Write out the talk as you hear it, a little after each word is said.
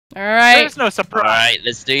All right. There's no surprise. Alright,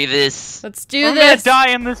 let's do this. Let's do I'm this. gonna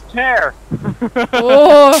die in this chair.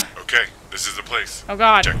 Oh. Okay, this is the place. Oh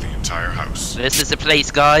God. Check the entire house. This is the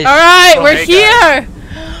place, guys. All right, Oh, we're hey, here.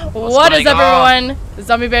 What is going everyone?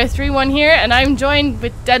 Zombie Bear 3-1 here, and I'm joined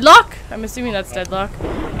with Deadlock. I'm assuming that's Deadlock.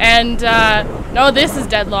 And no, this is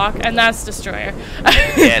Deadlock, and that's Destroyer.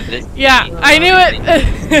 Yeah, this Yeah, I knew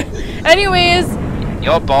it. Anyways,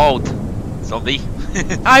 You're bald, zombie.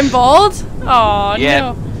 I'm bald. Oh Yeah.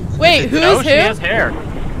 no. Wait, who No, is she has who? hair.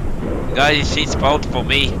 Guys, she's bald for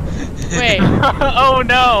me. Wait, Oh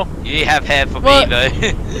no. You have hair for Well- me, though.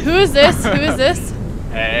 who is this? Who is this?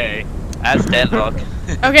 Hey. That's Deadlock.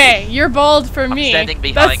 Okay, you're bald for I'm me. standing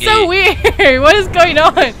behind That's so you. weird. What is going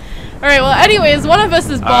on? All right. Well, anyways, one of us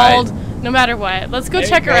is Alright. bald, no matter what. Let's go Hey,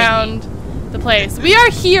 check baby. around the place. We are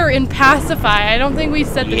here in Pacify. I don't think we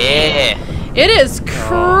said this. Yeah. It is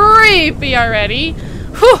creepy already.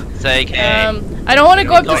 Whew. It's okay. I don't want to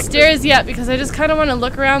go up the Like stairs yet because I just kind of want to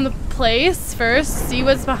look around the place first, see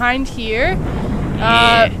what's behind here.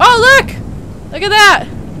 Yeah. Oh, look! Look at that.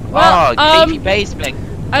 Well, Oh, creepy basement.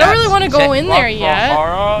 I don't really That's want to go check in there For yet.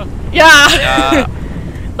 horror. Yeah.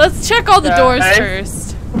 Let's check all the Yeah, doors I-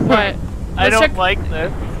 first. What? I Let's don't check. like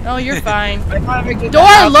this. Oh, you're fine. Door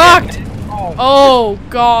Door locked. Oh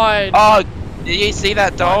God. Oh, did you see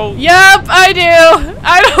that doll? Yep, I do.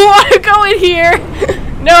 I don't want to go in here.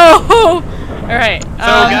 No. All right. So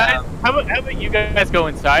guys, how about you guys go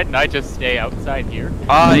inside and I just stay outside here?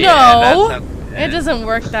 Oh, yeah. No. That sounds good. It doesn't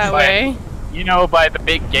work that Why? way. You know, by the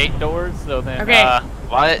big gate doors. So then. Okay.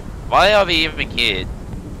 Why are we even here?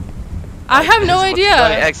 I have no What's the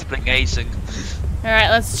idea. explanation. All right,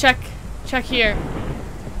 let's check here.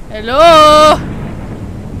 Hello.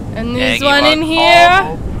 And there's one in here.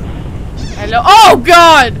 Hello. Oh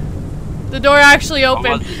God. The door actually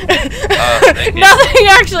opened. thank you. Nothing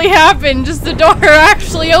actually happened. Just the door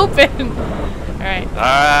actually opened. All right.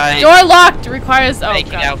 Alright. Door locked requires. Oh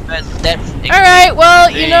Taking God. our first steps. All right. Well,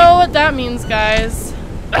 you know what that means, guys.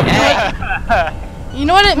 Hey, You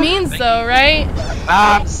know what it means, though, right?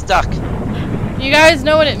 I'm stuck. You guys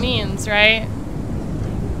know what it means, right?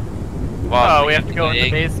 Oh, we have to go in the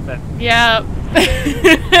basement. Yeah.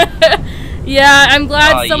 Yeah, I'm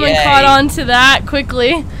glad Oh, someone yay. caught on to that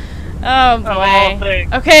quickly. Oh boy.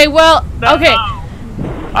 thanks. Okay, well, No. okay.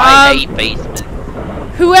 I hate basement.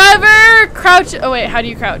 Whoever crouch. Oh wait, how do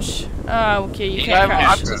you crouch? Okay, you can't I'm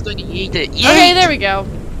crouch. just going to eat it. Okay, there we go.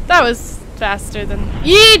 That was faster than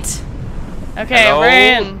eat. Okay, Hello? we're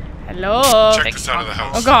in. Hello. Check this side of the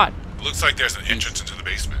house. Oh God. Looks like there's an entrance into the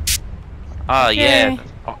basement. Oh, yeah.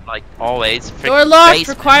 Okay. Like always. Door locked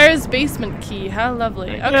Basement. requires basement key. How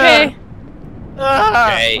lovely. Yeah. Okay.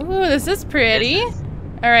 Okay. Ooh, this is pretty. This is-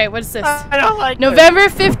 Alright, what's this? I don't like November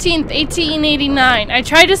 15th, 1889. I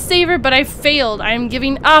tried to save her, but I failed. I am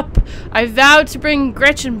giving up. I vowed to bring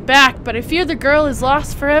Gretchen back, but I fear the girl is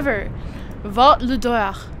lost forever. Vault le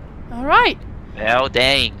door. Alright. Well,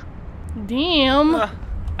 dang. Damn.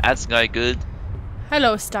 That's no good.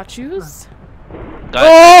 Hello, statues. Guys,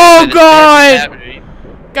 Oh, there's God. battery.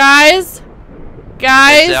 Guys. There's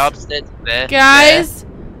Guys. the upstairs there. Guys.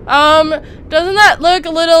 Doesn't that look a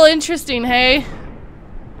little interesting, hey? Yeah.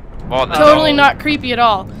 Well, no. Totally not creepy at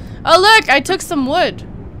all. Oh, look, I took some wood.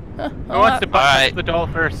 Huh, Who wants to bust Alright. the doll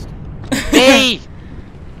first? Me!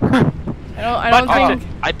 I don't think.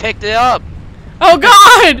 I picked it up. Oh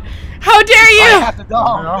God! How dare I you! have the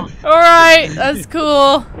doll. No. Alright, that's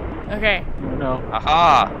cool. Okay. No.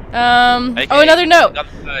 Aha. Oh, Okay, another note. got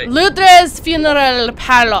the note. Lutres Funeral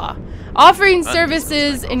Parlor. Offering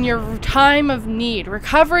services in your time of need.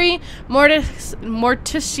 Recovery,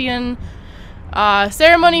 mortician,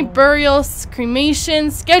 ceremony, burials,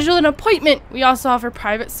 cremation. Schedule an appointment. We also offer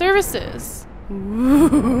private services.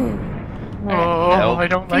 Ooh. Oh, No. I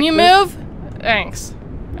don't like Can you this. move? Thanks.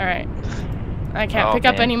 Alright. I can't Oh, pick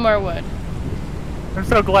up man. any more wood. I'm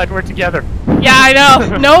so glad we're together. Yeah, I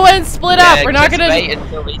know. No one split up. Yeah, We're not just gonna. wait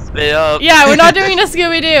until we split up. Yeah, we're not doing a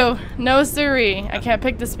Scooby Doo. No siree. I can't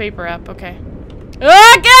pick this paper up. Okay.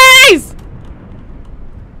 Oh, guys!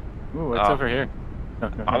 Ooh, what's Oh. over here?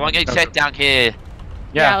 I want to check down here.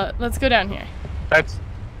 Yeah, Let's go down here. that's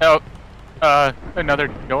another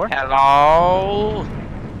door. Hello?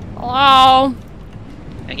 Hello.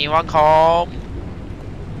 Anyone home?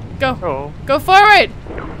 Go. Oh, Go forward.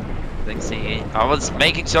 Let's see. I was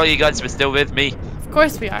making sure you guys were still with me. Of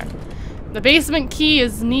course we are. The basement key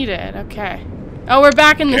is needed. Okay. Oh, we're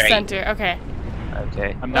back in the Great. center. Okay.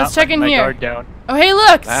 Okay. I'm Let's not check letting in my here. guard down. Oh, hey,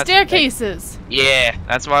 look. That's Staircases. Yeah,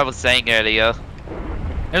 that's what I was saying earlier.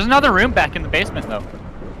 There's another room back in the basement, though.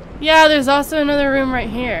 Yeah, there's also another room right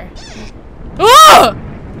here. Oh!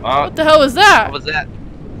 Oh, What the hell was that? what was that?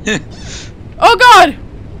 Oh God!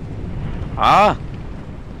 Ah.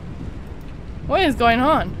 What is going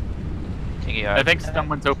on? Can you I think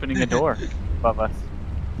someone's opening a door above us.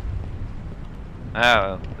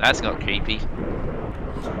 Oh, that's not creepy.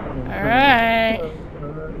 Alright.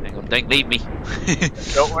 Hang on, don't leave me.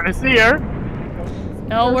 Don't want to see her.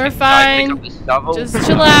 No, we're Can I pick fine. up the shovel? Just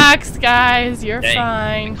chillax, guys. You're Dang.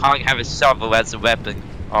 fine. Can't have a shovel as a weapon.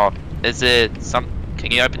 Oh, is it some?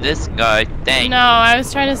 Can you open this? No, dang. No, I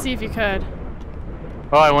was trying to see if you could.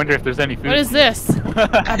 Oh, I wonder if there's any food. What is this?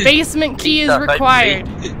 A basement key is required.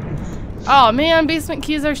 Oh man, basement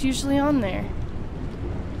keys are usually on there.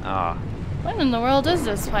 Ah. What in the world is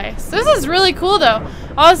this place? This is really cool though.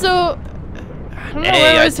 Also, I don't know Hey,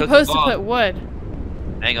 where I we're took supposed the to bomb. put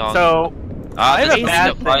wood. Hang on. So, I have there's a a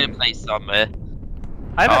bad thing. fireplace somewhere.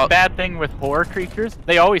 I have Oh. a bad thing with horror creatures.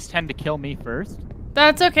 They always tend to kill me first.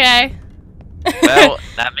 That's okay. Well,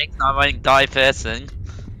 that makes I won't die first then.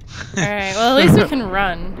 Alright, well at least we can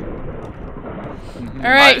run. Mhm.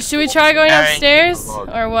 Alright, should we try going Alright. upstairs?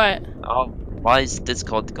 Or what? Oh, why is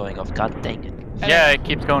Discord going off? God dang it. Yeah, it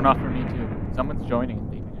keeps going off for me too. Someone's joining and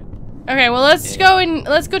leaving it. Okay, well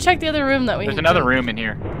let's go check the other room that we There's can another go. room in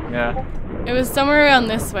here. Yeah. It was somewhere around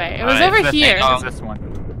this way. It was Alright, over this- here. This is this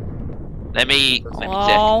one. Let me check.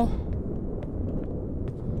 Oh.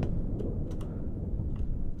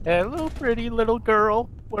 Hello, pretty little girl.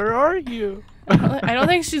 Where are you? I don't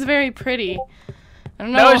think she's very pretty. I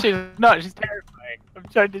don't know. No, she's not. She's terrifying. I'm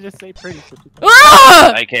trying to just say pretty. So she can-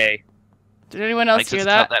 Ah! Okay. Did anyone I else just hear cut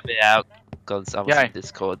that? that bit out because I was Yeah. in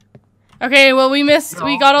Discord. Okay, well we missed.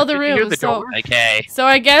 We got all the Did you hear rooms. the So, door? Okay. so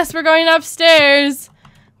I guess we're going upstairs.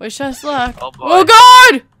 Wish us luck. Oh, boy. Oh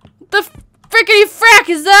God! The frickety frack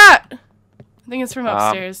is that? I think it's from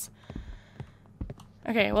upstairs.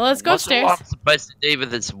 Okay, well let's go What's upstairs. what I'm supposed to do with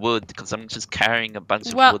this wood? Because I'm just carrying a bunch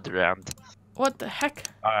of Well- wood around. What the heck?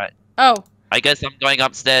 Alright. Oh, I guess I'm going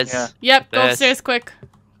upstairs. Yeah. yep. Go Yes. upstairs quick.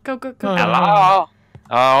 Go, go, go. Oh. Hello?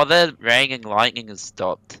 Oh, the rain and lightning has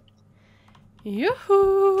stopped.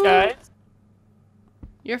 Yoo-hoo! Guys.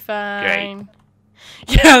 You're fine.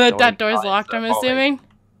 Yeah, that door's Guys, locked, I'm alright. assuming.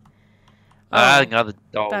 Ah, Oh, another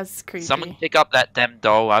doll. that's creepy. Someone pick up that damn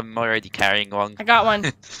doll. I'm already carrying one. I got one.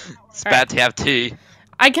 It's bad to have two.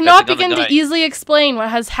 I cannot another begin to guy. easily explain what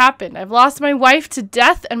has happened. I've lost my wife to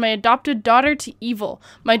death and my adopted daughter to evil.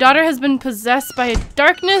 My daughter has been possessed by a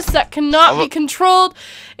darkness that cannot be controlled.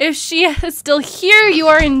 If she is still here, you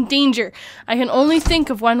are in danger. I can only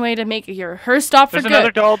think of one way to make her stop for There's another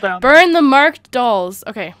good. doll down. Burn the marked dolls.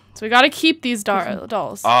 Okay, so we gotta keep these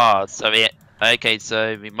dolls. Oh, so we... Okay,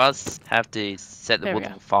 so we must have to set the There we wood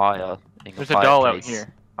go. on fire. In There's a doll out fireplace,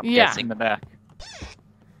 here. I'm Yeah. In guessing. the back.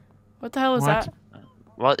 What the hell is What? that?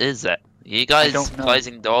 What is that? You guys don't know.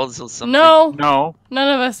 closing doors or something? No, No.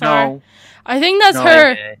 none of us are. No. I think that's No.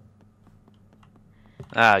 her. Okay.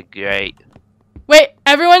 Ah, great. Wait,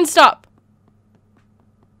 everyone stop.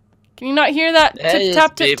 Can you not hear that? That Tip is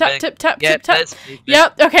tap, tip tap, beeping. tip tap, Yep, tip tap. that's beeping.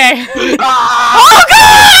 Yep, okay. Ah! Oh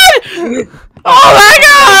God! Oh my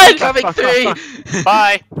God! Coming through!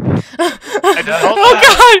 Bye. Oh just-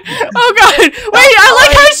 God! Oh God! Wait, I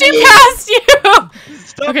like how she passed you.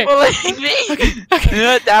 Stop Okay. bullying me!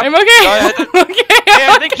 Okay. Damn. I'm okay. Go I'm okay. Hey,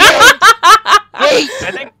 I think Wait!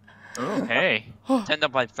 I think. Oh, hey. Turn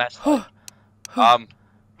up my flashlight. Oh.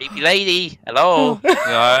 Creepy lady, hello. Oh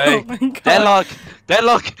No. my God. Deadlock!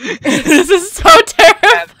 Deadlock! This is so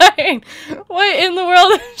terrifying. What in the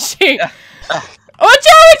world is she? Watch out! Watch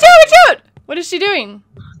out! Watch out! What is she doing?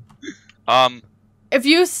 If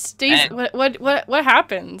you stay, what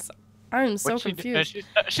happens? I'm so What's she do- confused.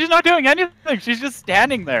 she's not doing anything. She's just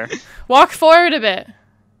standing there. Walk forward a bit.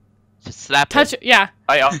 Just slap Touch her. it. Yeah.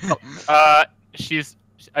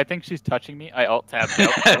 I think she's touching me. I alt tabbed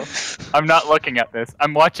out. So I'm not looking at this.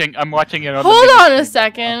 I'm watching it on the Hold mini on a screen.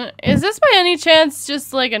 second. Is this by any chance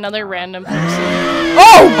just like another random person?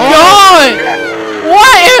 Oh God!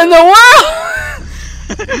 What in the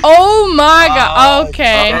world? Oh my God.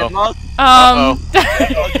 Okay. Uh-oh.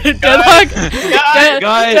 Deadlock.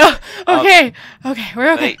 Guys. Okay. Okay.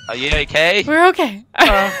 We're okay. Wait, are you okay? We're okay.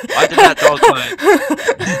 Why did that dog close?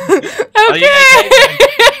 Okay.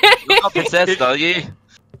 You're not possessed, are you?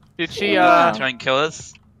 Did she Wow. Try and kill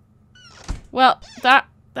us? Well, that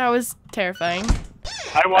was terrifying.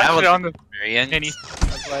 I watched That was it on the experience. mini. I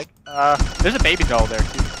was like, there's a baby doll there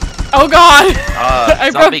too. Oh God! I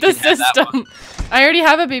broke Zombie the can have that one. system. I already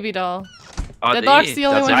have a baby doll. Oh, do Deadlock's you? the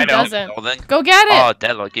only Does one who it count? doesn't. Well, then- Go get it. Oh,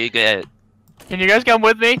 Deadlock, you get it. Can you guys come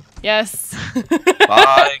with me? Yes.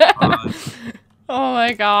 Bye. Bye. Oh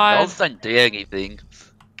my God. Dolls don't do anything.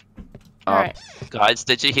 All right. Guys,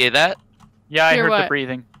 did you hear that? Yeah, I Hear heard what? the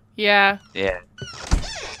breathing. Yeah. Yeah.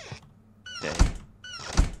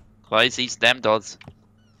 Close these damn doors.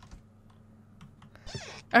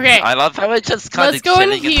 Okay. I love how it just kind Let's of go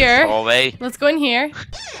in chilling in here. the hallway. Let's go in here.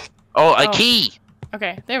 Oh, a Oh. key!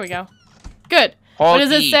 Okay, there we go. Good. Hall What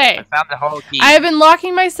does it key. say? I found the hall key. I have been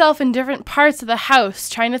locking myself in different parts of the house,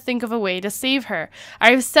 trying to think of a way to save her.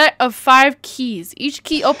 I have a set of 5 keys. Each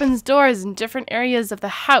key opens doors in different areas of the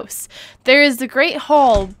house. There is the great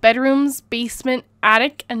hall, bedrooms, basement,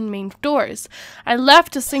 attic, and main doors. I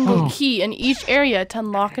left a single key in each area to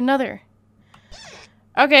unlock another.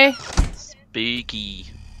 Okay. Spooky.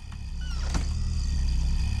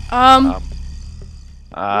 What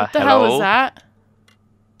the hell was hello? that?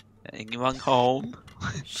 Anyone home?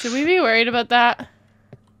 Should we be worried about that? I'm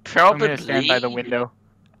Probably. gonna stand by the window.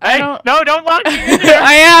 I Hey, don't- no, don't lock me.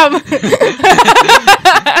 I am.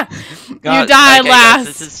 You Guys, died okay, last.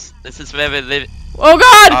 Guys, this is where we live. Oh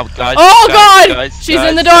God! Oh God! Oh guys, God! guys, She's guys,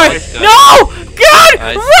 in the door. guys, guys. No! God!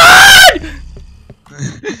 Guys. Run!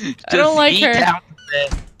 I don't Just like eat her. out there.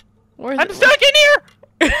 Where's I'm stuck in here.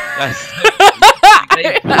 Guys.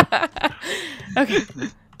 Okay.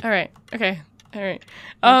 All right. Okay. All right.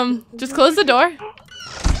 Just close the door.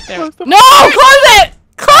 There. Close the- No! Close it!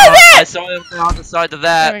 Close I it! saw him on the side of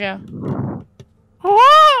There we that. go.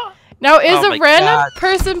 Ah! Now, is Oh a my random God.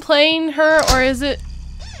 person playing her, or is it?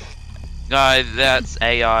 No, that's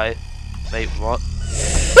AI. Wait, what?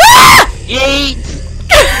 Ah! Yeet!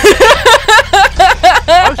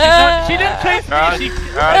 Oh, she didn't chase me. She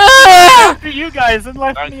Ah! after you guys and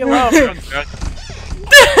left me alone.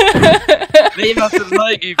 Leave us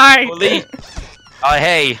alone, you Hi. bully. Oh,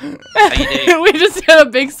 hey. How you doing? We just did a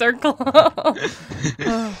big circle.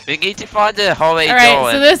 We need to find the hallway door.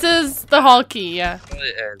 Alright, so this is the hall key, yeah.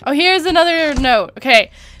 and- Oh, here's another note.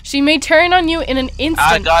 Okay. She may turn on you in an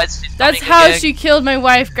instant. guys, she's That's coming how again. she killed my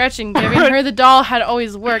wife, Gretchen. Giving her the doll had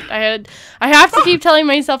always worked. I have to keep telling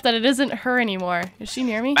myself that it isn't her anymore. Is she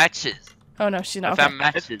near me? Matches. Oh no, she's I not. found Okay.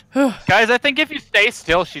 matches. Guys, I think if you stay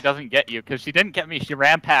still, she doesn't get you because she didn't get me. She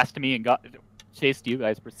ran past me and chased you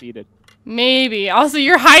guys. Proceeded. Maybe. Also,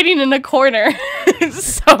 you're hiding in a corner.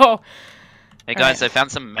 So. Hey guys, I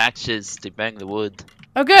found some matches to bang the wood.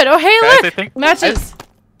 Oh, good. Oh, hey, Guys, look. I think- Matches.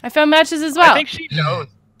 I found matches as well. I think she knows.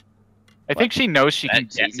 I think she knows she can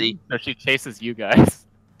That's get easy. me, so she chases you guys.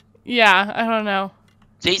 Yeah, I don't know.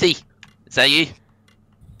 Jeezy, is that you?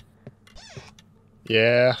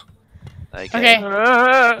 Yeah. Okay.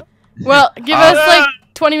 Ah. Well, give us like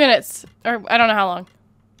 20 minutes. Or I don't know how long.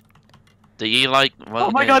 Do you like?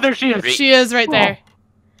 Oh my God, there she is. Great. She is right there.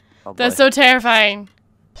 Oh, That's boy. so terrifying.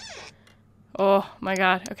 Oh my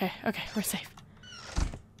God. Okay, okay, we're safe.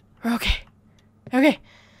 We're okay. Okay.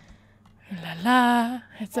 La la.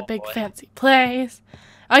 It's a Oh, big boy. fancy place.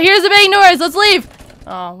 Oh, here's the big noise. Let's leave.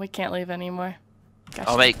 Oh, we can't leave anymore. Gosh.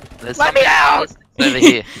 Oh wait, there's Let me something out! else over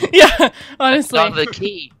here. Yeah, honestly. Not the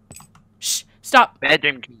key. Shh. Stop.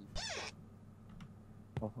 Bedroom key.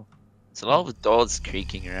 There's a lot of doors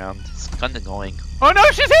creaking around. It's kind of annoying. Oh no,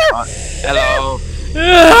 she's here! Hello.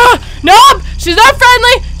 Nope. She's not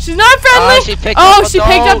friendly. She's not friendly. Oh, she picked Oh, up a she picked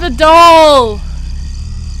doll. up the doll.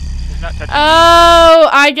 She's not touching me. Oh,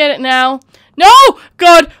 I get it now. No!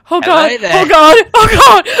 God! Oh God! Hello there. Oh God! Oh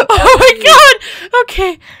God! Oh my God!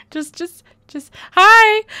 Okay, just.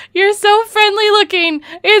 Hi! You're so friendly looking.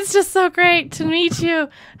 It's just so great to meet you.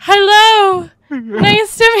 Hello.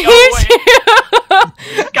 Nice to meet you.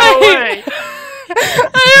 Go away!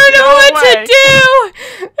 I don't know what to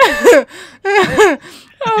do.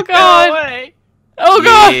 Oh Go God! away! Oh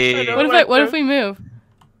God! Yeah. What if we move?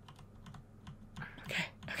 Okay.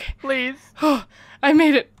 Please. Oh, I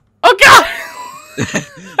made it. Oh God!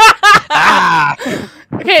 Ah!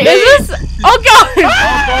 Okay, is this? Oh God!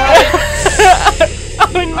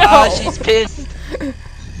 Oh no! Ah, she's pissed.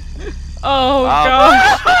 Oh Oh, God!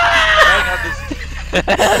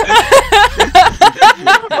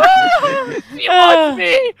 She wants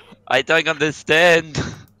me! I don't understand.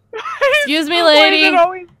 Excuse me, Why is it lady.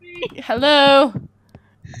 always me? Hello.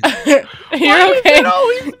 Why You're is okay. it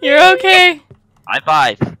always me? You're okay. High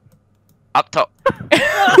five. Up top.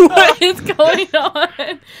 What is going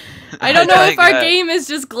on? I don't know if our Like, game is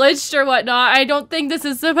just glitched or whatnot. I don't think this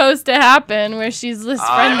is supposed to happen where she's this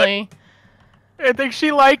friendly. I think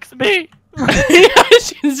she likes me. Yeah,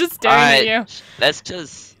 she's just staring at you. Let's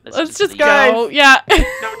just Let's just leave. go. Yeah.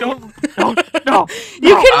 No, don't. No.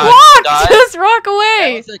 You no. can walk. guys. Just walk That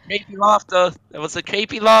away. was a creepy laughter. That was a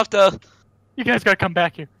creepy laughter. You guys gotta come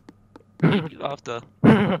back here. Creepy laughter.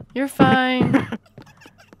 You're fine.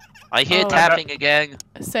 I hear Oh, tapping again.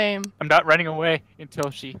 Same. I'm not running away until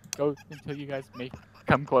you guys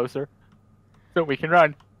come closer. So we can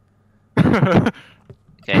run.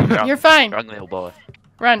 Okay, strong, You're fine. strong little boy.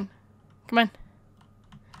 Run. Come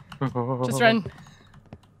on. Just run.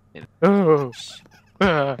 Oh.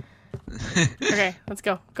 Okay, let's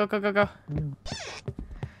go. Go, go, go, go.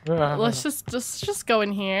 Let's just go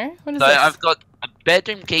in here. What is So this? I've got a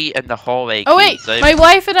bedroom key and the hallway Oh key. wait, So my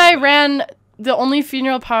wife and I ran the only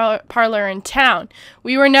funeral parlor in town.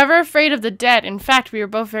 We were never afraid of the dead. In fact, we were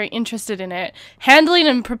both very interested in it. Handling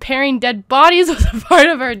and preparing dead bodies was a part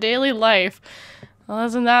of our daily life. Well,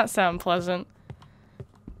 doesn't that sound pleasant?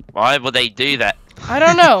 why would they do that? I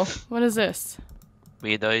don't know. What is this?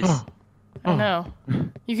 Weirdos. I know.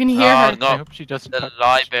 You can hear Oh, her. no. I hope she doesn't The touch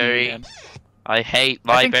library. me again. I hate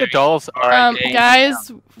I think library. the dolls are. Okay.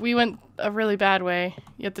 Guys, we went a really bad way.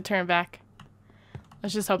 You have to turn back.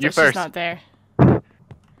 Let's just hope You that she's first. not there.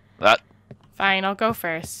 What? Fine, I'll go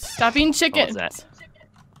first. Stop eating chicken. that?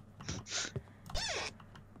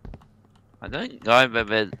 I don't know where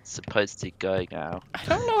we're supposed to go now. I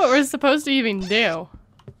don't know what we're supposed to even do.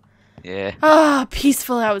 Yeah. Ah,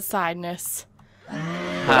 peaceful outsideness.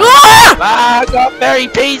 Ah, got very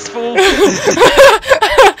peaceful.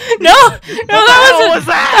 No,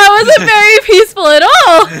 that wasn't very peaceful at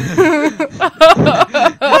all.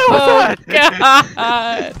 Oh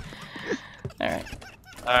God! All right.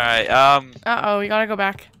 All right. Uh-oh, we gotta go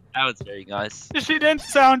back. That was very nice. She didn't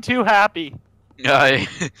sound too happy. No.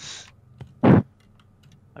 I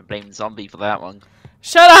blame zombie for that one.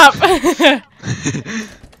 Shut up!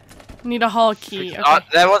 Need a hall key. Okay.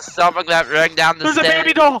 There was someone that ran down the There's a stairs.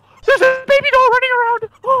 baby doll. There's a baby doll running around.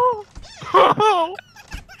 Oh.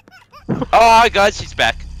 Oh, guys, she's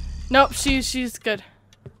back. Nope, she's good.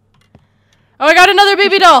 Oh, I got another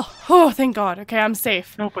baby doll. Oh, thank God. Okay, I'm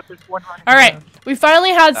safe. No, but there's one running All right, around. we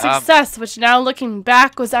finally had success, which now looking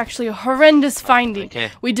back was actually a horrendous finding.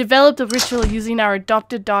 Okay. We developed a ritual using our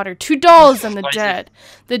adopted daughter, 2 dolls, and the What is it? dead.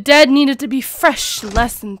 The dead needed to be fresh,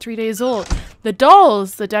 less than 3 days old. The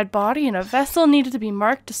dolls, the dead body, and a vessel needed to be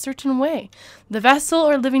marked a certain way. The vessel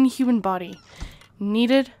or living human body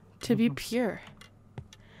needed to be pure.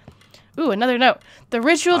 Ooh, another note. The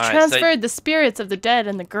ritual Alright, transferred the spirits of the dead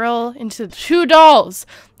and the girl into 2 dolls.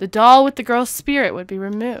 The doll with the girl's spirit would be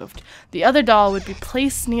removed. The other doll would be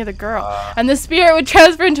placed near the girl, and the spirit would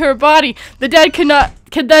transfer into her body. The dead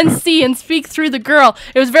could then see and speak through the girl.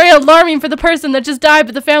 It was very alarming for the person that just died,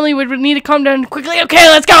 but the family would need to calm down quickly. Okay,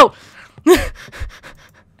 let's go. I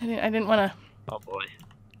didn't want to. Oh boy.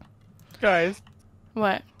 Guys,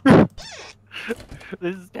 What?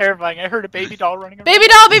 this is terrifying. I heard a baby doll running around. Baby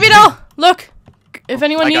doll, baby doll. Look, if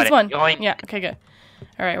anyone I got needs it. one. Yoink. Yeah. Okay, good.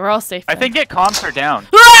 All right, we're all safe. I then. think it calms her down.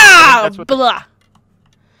 Ah! that's what- Blah.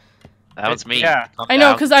 That was me. Yeah. Calm I know,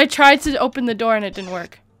 down. because I tried to open the door and it didn't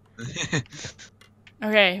work.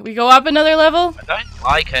 Okay, we go up another level. I don't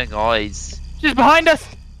like her noise. She's behind us.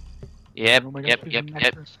 Yep, Oh my God, yep, she's yep, next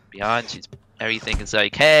yep. to us. Behind, everything is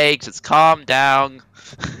okay. Just calm down.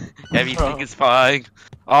 Everything is fine.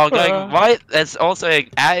 Oh, going right. There's also an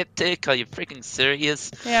attic. Are you freaking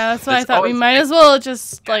serious? Yeah, that's why I There's thought we always might big- as well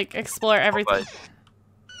just like explore everything.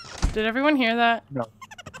 But Did everyone hear that?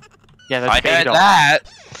 Yeah, that's I a baby heard doll. that.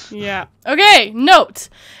 Yeah. Okay, note.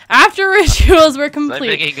 After rituals were So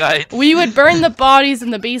complete, big, guys. we would burn the bodies in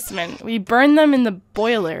the basement. We burned them in the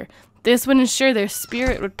boiler. This would ensure their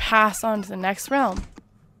spirit would pass on to the next realm.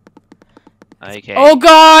 Okay. Oh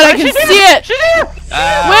God, I can She's see here! it! She's here!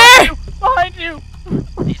 Where? Behind you!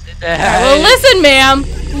 He's in there. Well, listen, ma'am.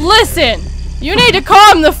 Listen. You need to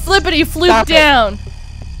calm the flippity floop Stop it. down.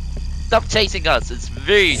 Stop chasing us. It's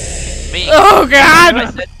rude. Me. Oh I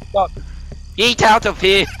God. said stop. Get out of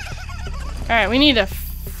here. All right, we need to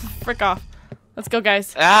frick off. Let's go,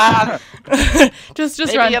 guys. Ah. just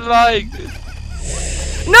Leave run. me alone.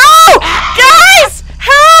 No! Guys!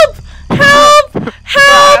 Help! Help!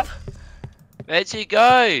 Help! Where'd she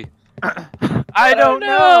go? I don't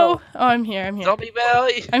know. Oh, I'm here. I'm here. Zombie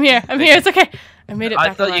Belly. I'm here. I'm here. It's okay. I made it I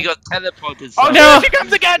back thought alive. you got teleported. Oh so- No. no! She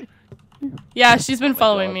comes again! Yeah, she's been my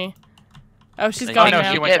following God. me. Oh, she's Like, gone I know,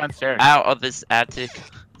 now. she went Get downstairs. out of this attic.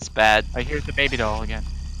 It's bad. I hear the baby doll again.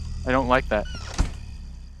 I don't like that.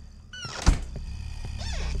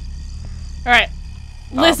 All right.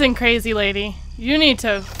 Listen, crazy lady. You need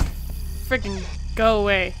to freaking go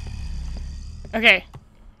away. Okay.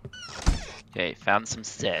 Okay, found some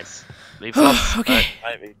stairs. We've got. Okay.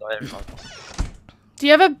 We've got everyone. Do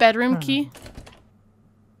you have a bedroom key?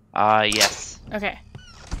 Yes. Okay.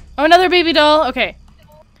 Oh, another baby doll. Okay.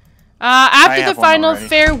 After the have one final already.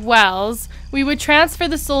 farewells, we would transfer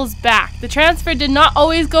the souls back. The transfer did not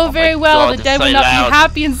always go very my well. God, The dead it's would so not loud. be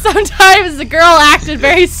happy, and sometimes the girl acted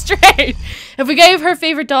very strange. If we gave her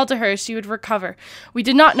favorite doll to her, she would recover. We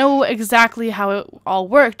did not know exactly how it all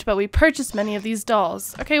worked, but we purchased many of these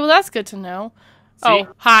dolls. Okay, well that's good to know. See? Oh,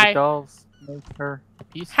 hi. The dolls. Make her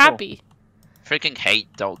peaceful. happy. Freaking hate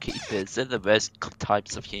doll keepers. They're the worst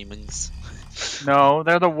types of humans. No,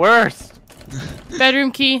 they're the worst.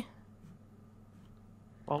 Bedroom key.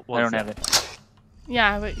 What I was don't that? have it.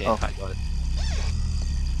 Yeah, but Yeah, I got it.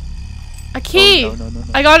 a key. Oh, no.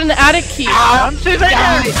 I got an attic key. She's in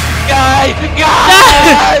there. Guy!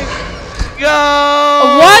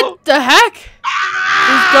 Go! What the heck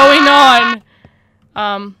is going on?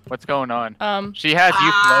 What's going on? She has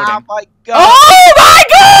you Oh floating. my god! Oh my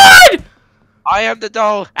god! I am the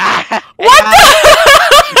doll! What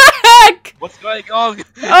the heck? What's going on?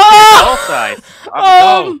 Oh! All sides. I'm the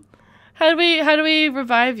doll! How do we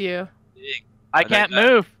revive you? I can't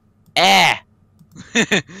move. Eh!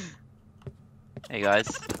 Hey guys,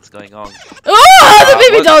 what's going on? Oh, the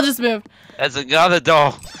baby what? doll just moved. There's another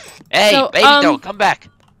doll! Hey, So, baby doll, come back!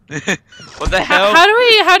 What the hell? How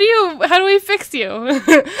do we fix you?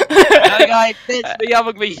 That guy fits me, I'm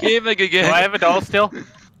gonna be human again! Do I have a doll still?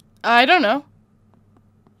 I don't know.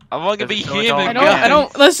 I want to Does be it show a human, doll? I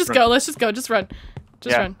don't. guys. Let's just go. Let's just go. Just run.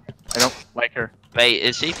 Just Yeah. run. I don't like her. Wait,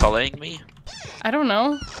 is she following me? I don't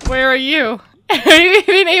know. Where are you? Are you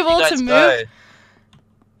even able Let's to move? go.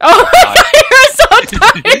 Oh, you're so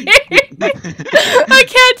tiny. I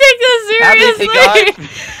can't take this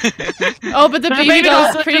seriously. Oh, but the There's a baby doll's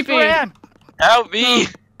doll that just creepy. ran. Help me!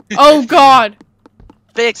 Oh God.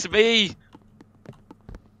 Fix me!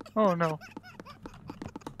 Oh no.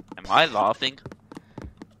 Am I laughing?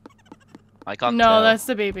 I can't No, tell. that's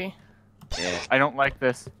the baby. Yeah. I don't like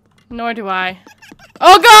this. Nor do I.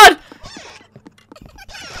 Oh God.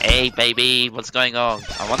 Hey, baby, what's going on?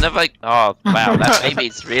 I wonder if I... Oh, wow, that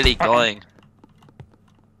baby's really going.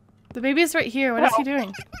 The baby's right here. What is he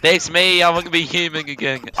doing? Fix me, I want to be human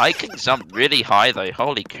again. I can jump really high though,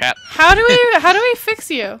 holy crap. How do we fix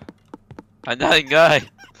you? I don't know.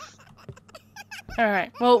 All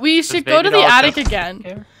right. Well, we should go baby to the doll attic still again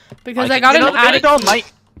here? because I I can got get an on the baby attic. doll key.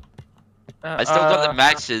 might. I still got the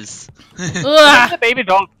matches. Ugh. The baby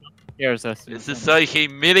doll scares us. This is so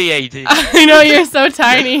humiliating. I know you're so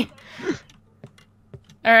tiny.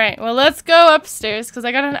 All right. Well, let's go upstairs because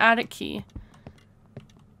I got an attic key.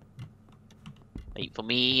 Wait for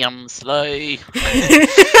me, I'm slow.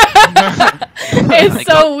 It's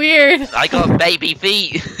so weird. I got baby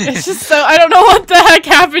feet. It's just so I don't know what the heck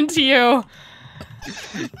happened to you.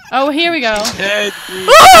 Oh, here we go.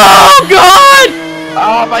 Oh God!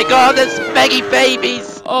 Oh my god, there's many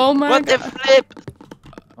babies! Oh my What the God. flip?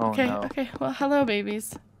 Oh Okay. no. Okay. Well, hello,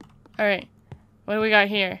 babies. All right. What do we got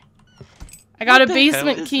here? I got What a the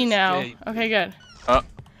basement hell is key this now. game? Okay, good.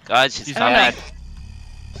 Guys, she's She's Okay. mad. coming.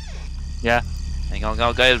 Yeah. Hang on,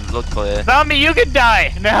 I'll go look for her. Zombie, you can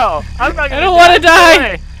die. No, I'm not gonna. I don't want to die.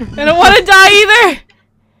 Die. I don't want to die either.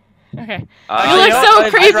 Okay. You look so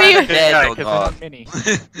I'd creepy. rather Dead dead or because not. I'm a mini.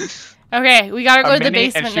 Okay, we gotta go I'm to the mini,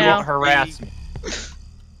 basement and she now. won't harass me.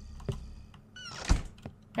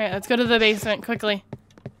 All right, let's go to the basement quickly.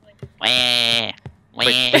 Wah, wah.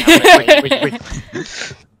 Wait.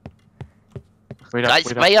 Wait up, Guys,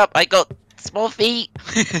 wait up. way up, I got small feet.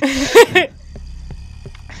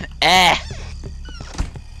 Eh.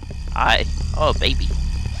 Oh, baby.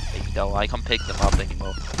 Baby doll, I can't pick them up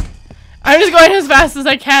anymore. I'm just going as fast as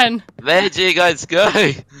I can Where did you guys go? to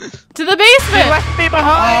the You basement. left me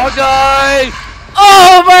behind. Oh, no!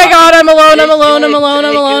 Oh my God! I'm alone. I'm alone. I'm alone.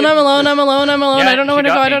 I'm alone. I'm alone. I'm alone. I'm alone. Yeah, I don't know she where to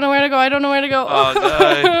go. got I me. don't know where to go. I don't know where to go. Oh,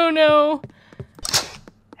 no. Oh no.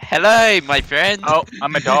 Hello, my friend. Oh,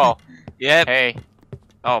 I'm a doll. Yep. Hey,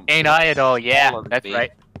 Oh, ain't I a doll? Yeah, All of that's me.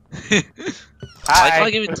 right. I Hi.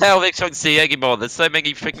 can't even tell which one's the anymore. There's so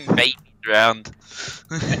many freaking babies around.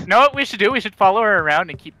 Know what we should do? We should follow her around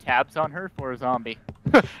and keep tabs on her for a zombie.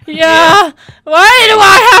 Yeah. Why do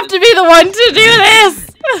I have to be the one to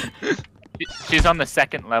do this? She's on the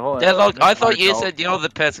second level. Yeah, look, I thought Our you doll. said you're the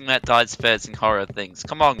person that dies first in horror things.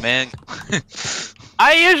 Come on, man.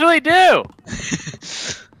 I usually do.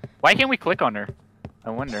 Why can't we click on her? I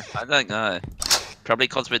wonder. I don't know. Probably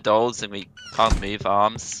because we're dolls and we can't move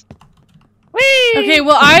arms. Whee! Okay,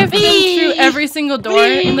 well I've been through every single door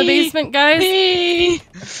in the basement, guys.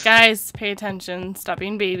 Guys, pay attention. Stop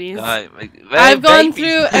being babies. No, I've gone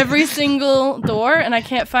through every single door and I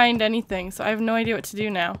can't find anything, so I have no idea what to do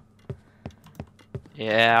now.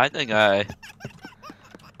 Yeah, I don't know.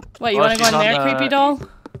 What, you Well, want to go she's in on there, the- creepy doll?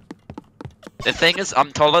 The thing is,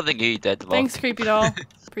 I'm taller than you, Deadlock. Thanks, creepy doll.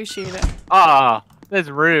 Appreciate it. Ah, that's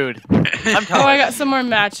rude. I'm Oh, taller. I got some more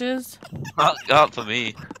matches. Oh, God, for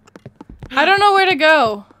me. I don't know where to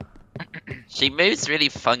go. She moves really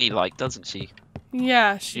funny like, doesn't she?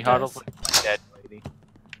 Yeah, She she huddles does. like a dead lady.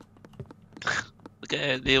 Look at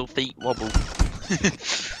her little feet wobble.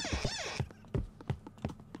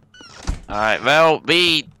 Alright, well,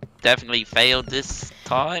 we definitely failed this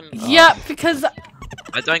time. Yeah, because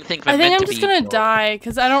I don't think I we're think meant I'm to just be gonna sure. die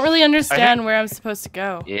because I don't really understand where I'm supposed to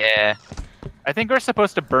go. Yeah. I think we're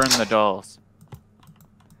supposed to burn the dolls.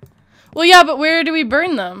 Well, yeah, but where do we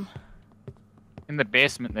burn them? In the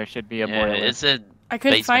basement, there should be a Yeah, boiler. it's a I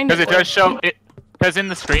couldn't basement. find Because it. it does show it. Because in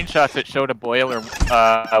the screenshots, it showed a boiler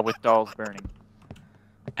with dolls burning.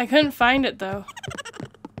 I couldn't find it though.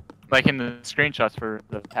 Like in the screenshots for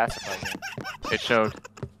the Pacify game, it showed.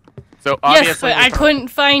 So Yes, obviously, but I couldn't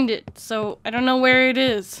find it, so I don't know where it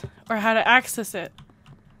is or how to access it.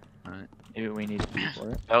 Maybe we need to pay for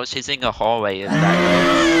it. Oh, she's in a hallway in that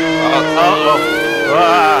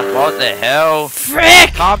Oh, What the hell?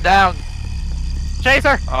 Frick! Calm down.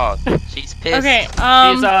 Chaser! Oh, she's pissed. Okay,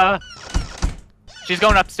 She's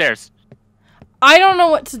going upstairs. I don't know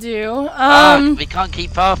what to do. We can't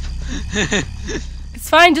keep up. It's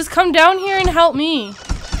fine. Just come down here and help me.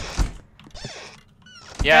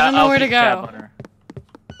 Yeah, I don't know I'll where to keep tab go. on her.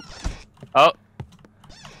 Oh,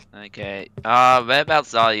 Okay.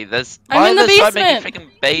 Whereabouts are you? There's I'm why in are the there so many basement.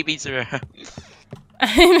 freaking babies around?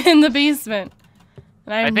 I'm in the basement.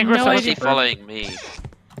 And I have think we're no supposed She's idea. to- following me.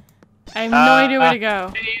 I have no idea where to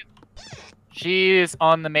go. she's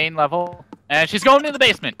on the main level, and she's going to the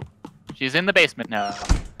basement. She's in the basement now.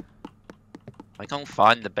 I can't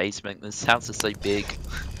find the basement. This house is so big.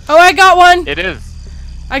 Oh, I got one. It is.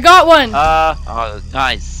 I got one. Oh,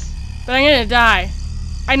 nice. But I'm gonna die.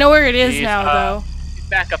 I know where it is She's, now, though. She's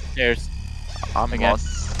back upstairs. I'm Again.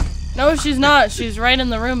 lost. No, she's not. She's right in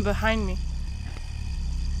the room behind me.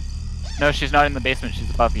 No, she's not in the basement. She's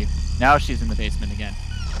above you. Now she's in the basement again.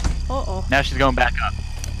 Uh-oh. Now she's going back up.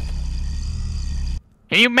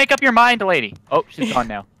 Can you make up your mind, lady? Oh, she's gone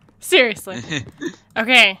now. Seriously.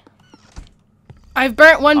 Okay. I've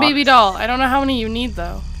burnt one baby doll. I don't know how many you need,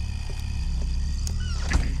 though.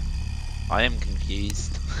 I am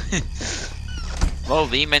confused. What are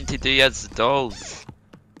we meant to do as dolls?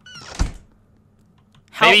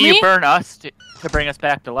 Help Maybe me? you burn us to bring us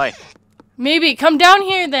back to life. Maybe. Come down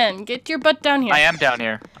here, then. Get your butt down here. I am down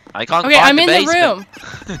here. I can't Okay, find I'm the in the basement.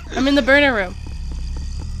 room. I'm in the burner room.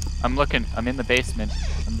 I'm looking. I'm in the basement.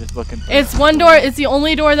 I'm just looking. For It's one door. It's the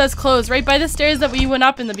only door that's closed, right by the stairs that we went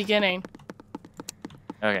up in the beginning.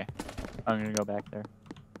 Okay. I'm gonna go back there.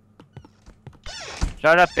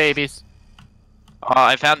 Shut up, babies. Oh,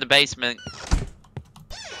 I found the basement.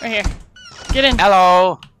 Right here. Get in.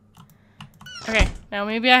 Hello. Okay. Now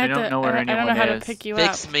maybe I have don't to. know where I don't know anyone how to is. pick you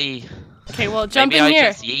Fix up. me. Okay. Well, jump Maybe in I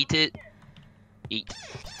here. just yeet it. Eat.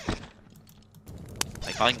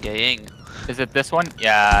 I can't get in. Is it this one?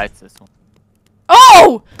 Yeah, it's this one.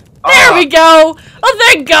 Oh! There Oh. we go! Oh,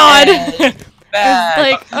 thank God! Yay. It's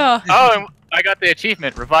like, oh. Oh, and I got the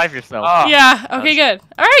achievement. Revive yourself. Oh. Yeah, okay, good.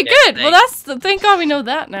 Alright, Yeah, good. Well, thank God we know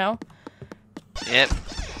that now. Yep.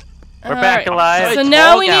 We're back Alright. alive. So So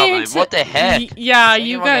now tall we now, need man. to. What the heck? Yeah, Is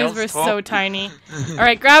you anyone guys else were tall? so tiny.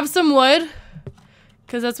 Alright, grab some wood.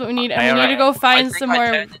 Because that's what we need. And we need to go I find think some I more.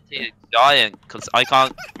 turned into a giant because I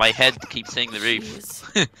can't. My head keeps seeing the roof.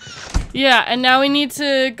 Jeez. Yeah, and now we need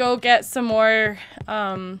to go get some more.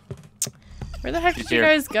 Where the heck She's did you here.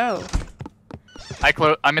 guys go?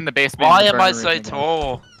 I'm in the basement. Why in the am I burner so room again.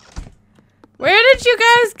 tall? Where did you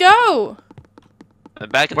guys go? I'm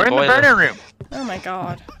back in We're the in the boiler. burner room. Oh my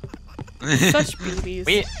God. Such babies.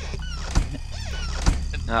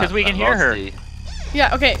 Because we can hear her.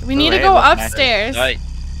 Yeah, okay, we need to hey, go look, nice. upstairs. Right.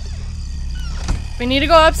 We need to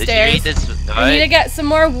go Did you upstairs. read this? We need to get some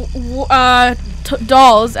more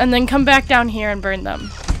dolls and then come back down here and burn them.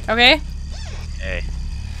 Okay? Okay.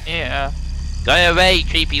 Yeah. Go away,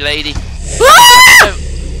 creepy lady.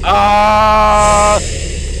 Ah!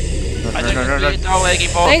 Oh! I don't no, know no. doll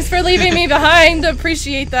anymore. Thanks for leaving me behind.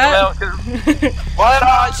 Appreciate that. Welcome. Why am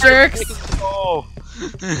I so Jerks. freaking tall?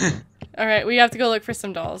 Alright, we have to go look for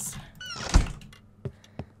some dolls.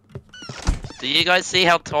 Do you guys see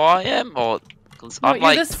how tall I am? Or because No, I'm you're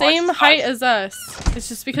like the twice same the height size- as us. It's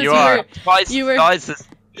just because You you are. were. twice you the were- size as-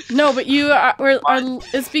 No, but you are.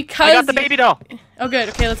 It's because. I got the baby doll. Oh, good.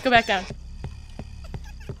 Okay, let's go back down.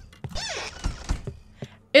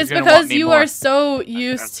 It's You're gonna because want me you more. are so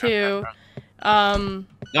used to. No,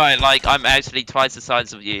 like I'm actually twice the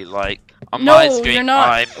size of you. Like on No, my screen, you're not.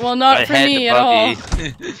 I'm Well, not a for head me at above all.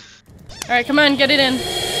 you. Alright, come on, get it in.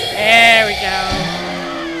 There we go.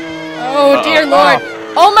 Oh, dear Oh. lord.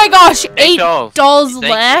 Oh my gosh, 8 dolls. dolls Thank you.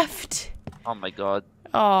 left? Oh my god.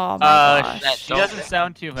 Oh my gosh. That She doll- doesn't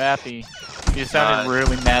sound too happy. She sounded Uh,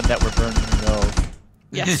 really mad that we're burning the dolls.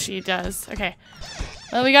 Yes, she does. Okay.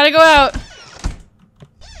 Well, we gotta go out.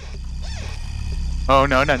 Oh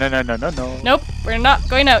no. Nope, we're not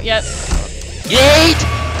going out yet. Yeet!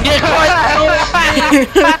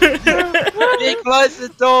 Nicholas the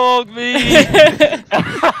dog, me!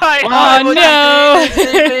 Oh no!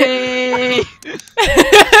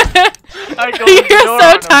 You're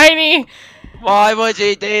so tiny! Why would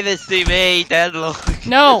you do this to me, Deadlock?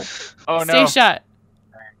 No! Oh Stay no. shut.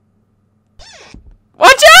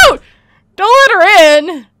 Watch out! Don't let her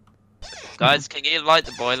in! Guys, can you light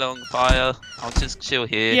the boiler on fire? I'll just chill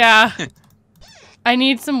here. Yeah. I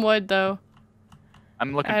need some wood though.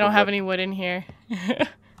 I'm looking. I don't have any wood in here.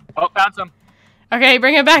 Oh, found some. Okay,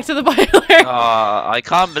 bring it back to the boiler. I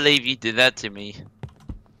can't believe you did that to me.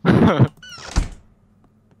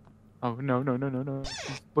 Oh no no no no no!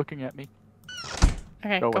 She's looking at me.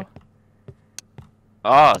 Okay, Go go. away.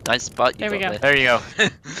 Oh, nice spot you There we got go. There you go.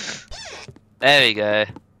 There we go.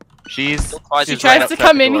 She's. Still quite She She's tries right to outside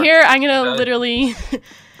come the in door. here, I'm gonna literally...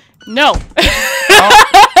 No!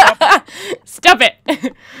 Stop it!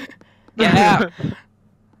 Get out!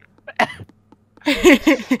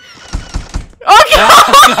 Oh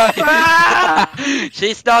god!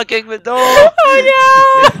 She's knocking the door! Oh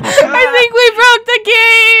no! I think we broke the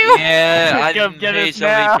game! Yeah, Come I'm get pretty us sure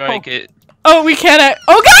now. we broke it. Oh, we cannot.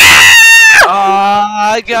 Oh god!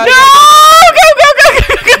 Oh, God. No!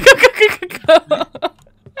 Go!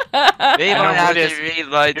 We I know might have what it to is.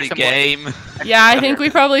 reload Here's the some wood. game. Yeah, I think we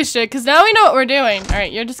probably should, because now we know what we're doing.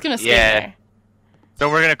 Alright, you're just gonna stay Yeah. there. So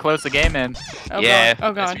we're gonna close the game and. Oh Yeah, god.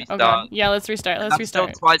 Oh god. let's Oh god. restart. Yeah, let's restart. Let's I'm still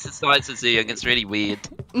restart. twice the size as you, and it's really weird.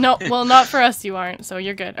 No, well, not for us, you aren't, so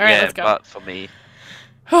you're good. Alright, Yeah, let's go. but for me.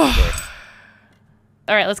 Alright,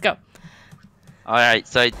 let's go. Alright,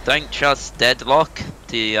 so don't trust Deadlock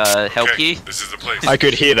to help Okay, you. this is the place. I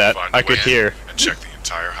could hear that. Find I the could way in hear. And check the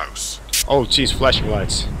entire house. Oh, geez, flashing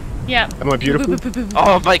lights. Yeah. Am I beautiful?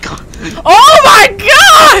 Oh my god! Oh my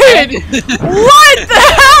god! What the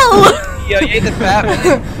hell? Yo, you're the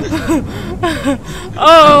Batman!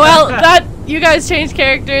 Oh well, that you guys changed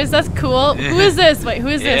characters. That's cool. Who is this? Wait, who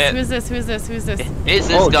is this? Yeah. Who is this? Who is this? Who is this? Here's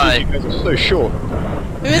this Oh, guy. geez, you guys are so short.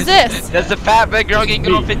 Who is this? There's the Batman grogging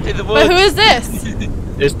off into the woods. But who is this?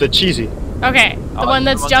 It's the cheesy. Okay, the Oh, one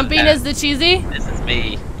the that's one jumping that's is the cheesy. This is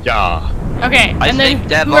me. Yeah. Okay, I and then think who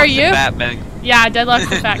Deadlock's are the you? Batman. Yeah, Deadlock's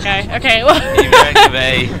the fat guy. Okay, He ran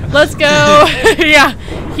away. let's go. Yeah,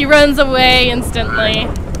 he runs away instantly.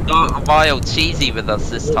 Got a wild cheesy with us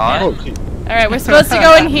this time. Oh, geez. All right, we're supposed to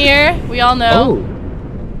go in here. We all know. Oh. All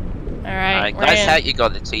right, Alright, we're guys, in. how you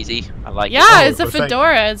got the cheesy? I like Yeah, Oh, it's a perfect.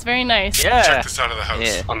 fedora. It's very nice. Yeah. Check this out of the house.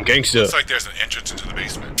 Yeah. I'm gangster. Looks like there's an entrance into the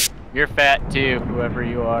basement. You're fat too, whoever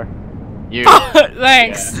you are. You.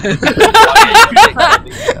 Thanks.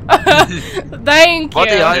 Thank What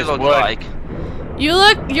do you. I There's look wood. like?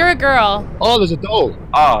 You're a girl. Oh, there's a doll.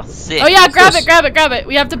 Oh, sick. Oh yeah, grab this? it, grab it, grab it.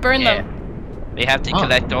 We have to burn Yeah. them. We have to Oh.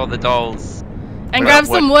 collect all the dolls. And What grab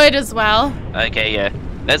about some wood as well. Okay, yeah.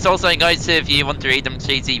 There's also guys if you want to read them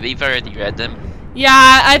cheesy, we've already read them.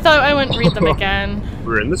 Yeah, I thought I wouldn't read them again.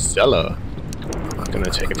 We're in the cellar.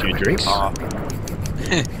 Gonna take a few drinks. Oh.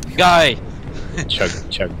 Guy, Chug,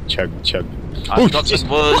 chug, chug, chug. I've got some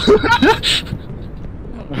wood.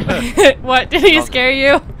 What, did he scare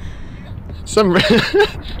you? Some.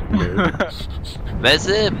 Where's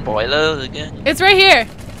the boiler again? It's right here.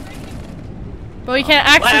 But we can't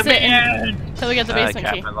access Let it me in. until we get the basement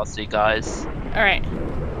Crap, key. I lost you guys. Alright.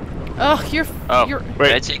 Oh, you're Oh. you're Wait.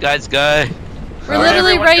 Where'd you guys go? we're Where'd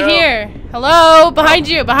literally everyone right go? here. Hello, behind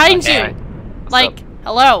you, behind Okay. you. What's Like, up?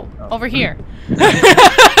 hello, Oh. over here. Yeah,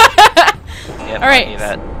 Alright. funny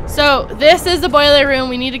that. So, this is the boiler room.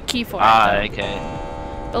 We need a key for it. Ah, though. okay.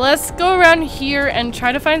 But let's go around here and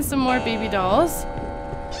try to find some more baby dolls.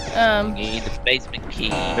 Need the basement key.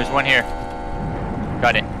 There's one here.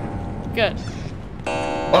 Got it. Good.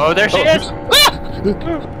 Oh, there she is.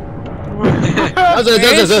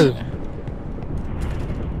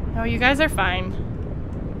 Oh, you guys are fine.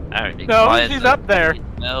 Alright, be No, quiet, she's though. up there.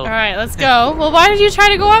 No. Alright, let's go. Well, why did you try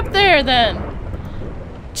to go up there then?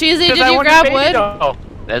 Cheesy, did Because I you wanted grab baby wood? doll.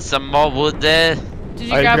 There's some more wood there. Did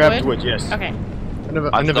you I grab grabbed wood? wood, yes. Okay. I never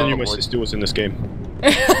I've knew got my wood. sister was in this game.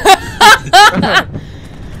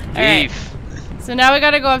 Alright, Beef. so now we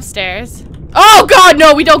gotta go upstairs. Oh god,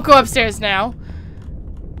 no, we don't go upstairs now.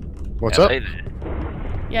 What's Yeah, up? hey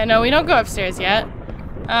there. Yeah, no, we don't go upstairs yet.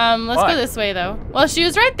 Let's Why? go this way though. Well, she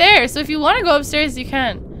was right there, so if you want to go upstairs, you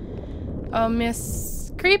can. Oh,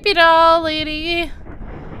 Miss Creepy Doll Lady.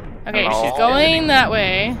 Okay, Hello. she's going that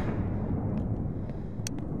way.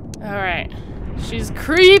 Alright. She's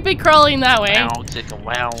creepy crawling that way. Wow, chicka,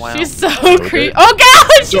 wow, wow. She's so Okay. creepy. Oh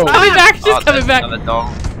god, she's Go. coming back. She's Oh, coming there's back. another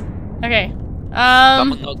doll. Okay.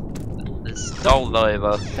 Someone knocked this doll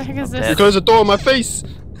over. What the heck is Up this? You closed the door on my face.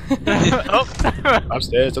 Oh.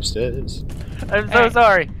 Upstairs, upstairs. I'm so Alright.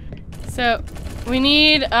 sorry. So, we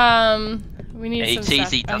need some Hey, stuff.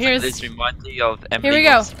 cheesy, Oh, doesn't here's... this remind you of Emily we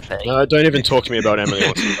go. Wants to Play? Don't even talk to me about Emily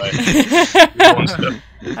Wants to Play. Monster.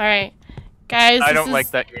 Alright. Guys, I don't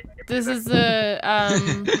like that. This is the,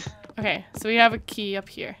 okay, so we have a key up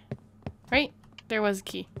here. Right? There was a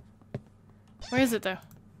key. Where is it, though?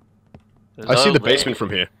 I see the basement from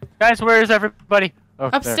here. Guys, where is everybody? Oh,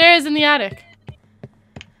 there. Upstairs in the attic.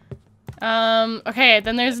 Okay,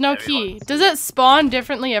 then there's no key. Does it spawn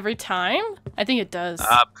differently every time? I think it does.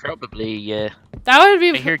 Probably, yeah. That would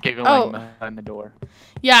be... I hear giggling behind the door.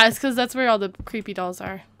 Yeah, it's because that's where all the creepy dolls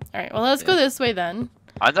are. Alright, well, let's go this way then.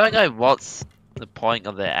 I don't know what's the point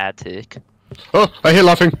of the attic. Oh, I hear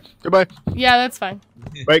laughing. Goodbye. Yeah, that's fine.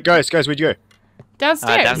 Wait, guys, where'd you go?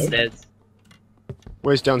 Downstairs. Downstairs.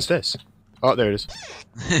 Where's downstairs? Oh, there it is.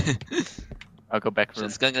 I'll go back room.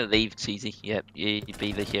 Just gonna leave, cheesy. Yep, you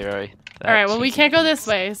be the hero. Alright, well, we can't go this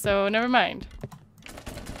way, so never mind.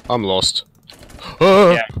 I'm lost.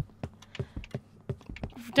 Oh, Yeah.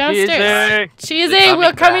 Downstairs. Cheesy, Coming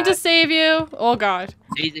we're coming to back. save you. Oh, God.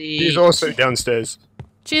 Cheesy. he's also downstairs.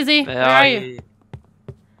 Cheesy, where are you?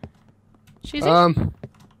 Cheesy?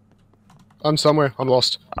 I'm somewhere. I'm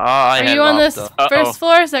lost. Oh, I Are had you on this laughter. first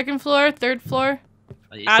floor, second floor, third floor?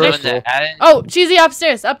 Are you attic? still in the attic? Oh, Cheesy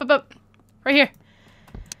upstairs. Up. Right here.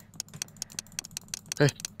 Hey.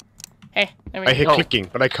 Hey, there we I go. hear Oh. clicking,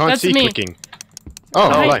 but I can't That's see me. clicking. Oh,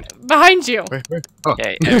 No. right. Behind you. Where? Oh.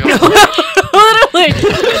 Okay, everyone. Literally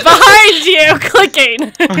behind you,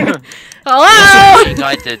 clicking. Hello.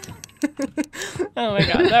 United. Oh my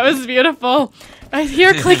God, that was beautiful. I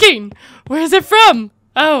hear clicking. Where is it from?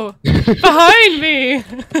 Oh, behind me.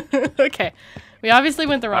 Okay, we obviously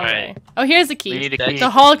went the wrong way. Alright. Oh, here's the We key. need a key. The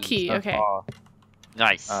hall key. Okay,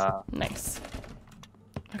 Nice. nice.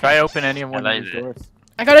 Try open any of one I of like these it. doors.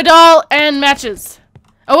 I got a doll and matches.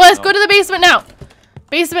 Oh, let's go to the basement now.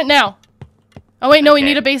 Basement now. Oh wait, no, we Okay.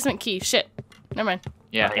 need a basement key. Shit. Never mind.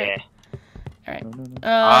 Yeah. Okay. Alright. No, no, no.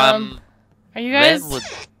 Are you where guys? would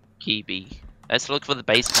key be? Let's look for the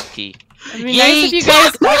basement key. It'd be nice if you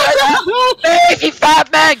guys. Move, you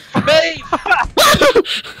fat man!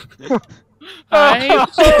 Move! I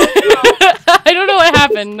don't know what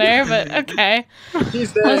happened there, but okay.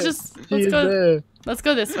 He's there. Let's He's go. there. Let's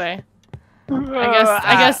go this way.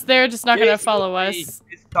 I guess they're just not gonna follow us.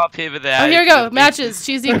 Stop here with Oh, that. here we go. Matches.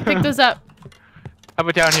 Cheesy, pick those up. How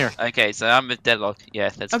about down here? Okay, so I'm with Deadlock. Yeah,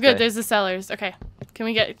 that's Oh, good. There's the cellars. Okay. Can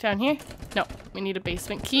we get down here? No. We need a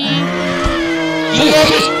basement key.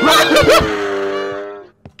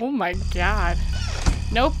 Oh my God.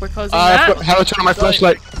 Nope. We're closing that. How do I turn on my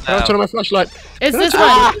flashlight? How do I turn on my flashlight? It's this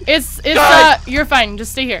Ah! one. It's God! you're fine.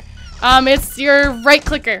 Just stay here. It's your right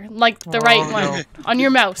clicker, like the right one on your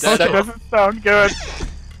mouse. That doesn't sound good.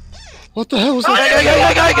 What the hell was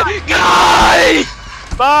that? Guy!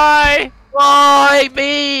 Bye! Why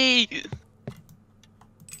me?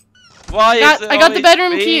 Why is it I got the always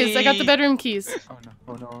bedroom me? keys. I got the bedroom keys. Oh no!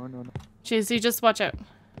 Oh no! Oh no! No! Jeez, you just watch out.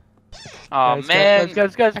 Oh Guys, man,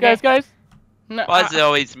 guys! No, why is it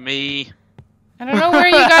always me? I don't know where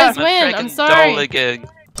you guys I'm a went. I'm freaking doll sorry. again.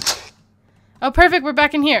 Oh, perfect. We're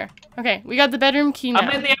back in here. Okay, we got the bedroom key now. I'm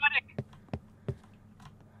in the attic.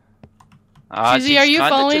 Suzy, are you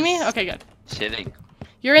following me? Okay, good. Chilling.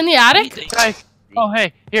 You're in the attic? Guys. Oh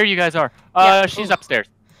hey, here you guys are. Yeah. She's upstairs.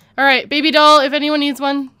 All right, baby doll. If anyone needs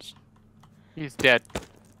one. He's dead.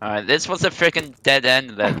 Alright, this was a freaking dead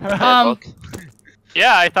end then. Um,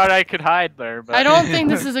 Yeah, I thought I could hide there, but I don't think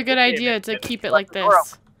this is a good idea to keep it like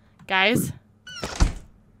this, guys.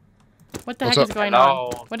 What the What's heck up? is going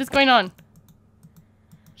Hello. on? What is going on?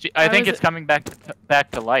 I think is it's it- coming back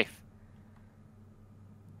to life.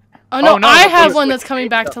 Oh no, no, I the have police one would that's coming save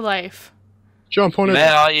back them. to life. Jump on it.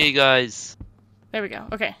 Where are you guys? There we go.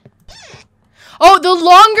 Okay. Oh, the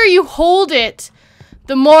longer you hold it,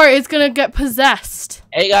 the more it's gonna get possessed.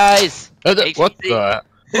 Hey guys! What the?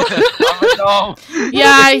 Oh no!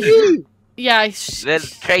 Yeah.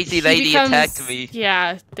 This crazy he lady becomes- attacked me.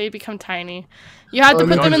 Yeah, they become tiny. You have to Oh,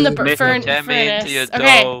 put no, them in the no, Turn me into your furnace.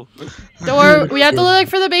 Okay, doll. door. We have to look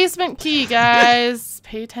for the basement key, guys.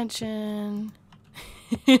 Pay attention.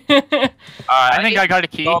 Alright, I think I got a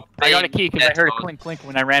key. Stop I got a key because I heard a playing clink clink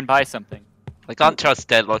when I ran by something. I can't trust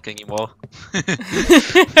Deadlock anymore.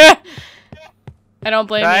 I don't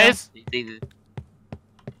blame Guys, What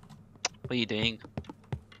are you doing?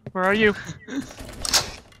 where are you?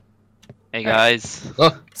 Hey guys. Oh,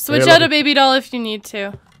 you. Switch Hey, out look. a baby doll if you need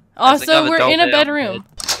to. Also, another we're doll in a there on bedroom.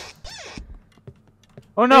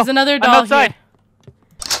 Oh no! There's another I'm doll outside. here.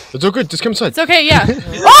 It's all good. Just come inside. It's okay, yeah.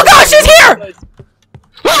 Oh gosh, she's here!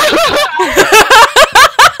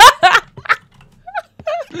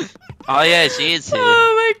 Oh yeah, she is here.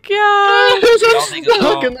 Oh my god.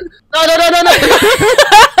 No!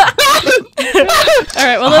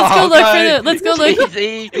 Alright, well let's go look for the let's go look.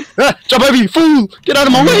 Cheesy. Ah, jump over, you fool! Get out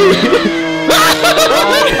of my way!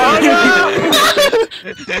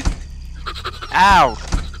 Ow!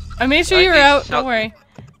 I made sure you were Okay, out, shut- don't worry.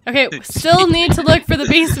 Okay, still need to look for the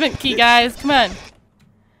basement key, guys. Come on.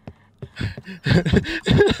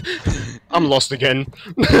 I'm lost again.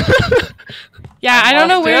 Yeah, I don't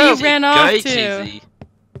know where you Go, ran off to. Cheesy.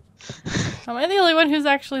 Am I the only one who's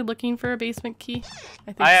actually looking for a basement key?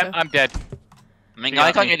 I think so. I'm dead. I mean, Yeah,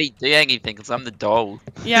 I can't me. really do anything because I'm the doll.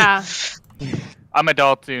 Yeah. I'm a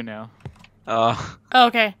doll too now. Oh, Oh,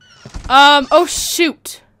 okay. Oh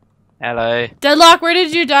shoot. hello. Deadlock, where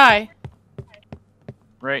did you die?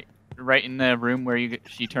 Right in the room where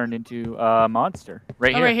she turned into a monster.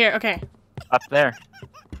 Right Oh, here. right here. Okay. Up there.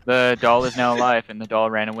 The doll is now alive, and the doll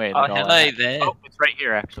ran away. The Oh, doll hello ran- there. Oh, it's right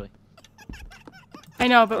here, actually. I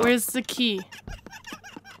know, but where's the key?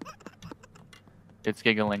 It's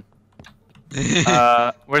giggling.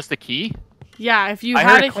 Where's the key? Yeah, if you I had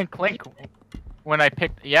heard a it. clink clink when I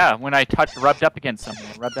picked. Yeah, when I rubbed up against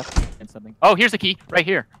something. Oh, here's the key, right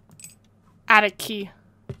here. Attic key.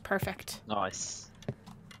 Perfect. Nice.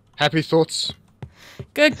 Happy thoughts.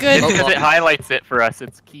 Good, good. It's because it highlights it for us.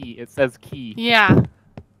 It's key. It says key. Yeah.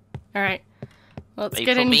 Alright. Let's Wait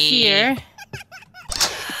get for in me. here.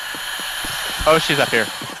 Oh, she's up here.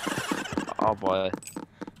 Oh boy.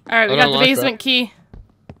 Alright, we I got don't the like basement key.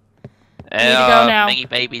 We need to go now. Mini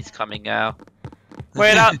baby's coming out.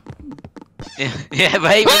 Wait up. Yeah,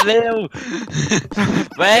 wait, Lil.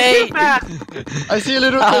 Wait. I see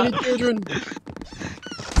little tiny children.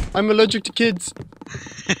 I'm allergic to kids.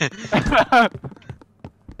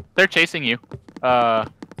 They're chasing you. No,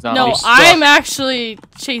 Zombies. I'm actually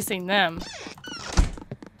chasing them.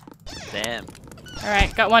 Damn.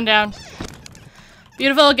 Alright, got one down.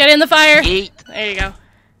 Beautiful, get in the fire. Yeet. There you go.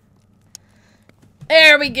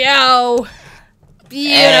 There we go.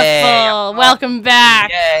 Beautiful. Hey. Welcome back.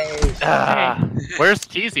 Yay. Where's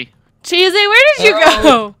Cheesy? Cheesy, where did you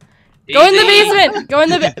go? Go in the Easy. basement. Go in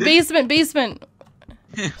the basement.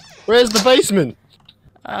 Where's the basement?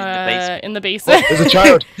 In the basement. There's a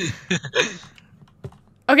child.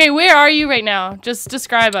 Okay, where are you right now? Just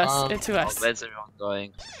describe us to Oh, us. where's everyone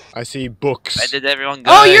going? I see books. Where did everyone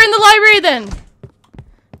go? Oh, you're in the library then.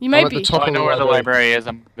 You I'm might at be. the top I of the know where the library. library is.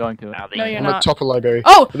 I'm going to it. No, you're I'm not. at the top of the library.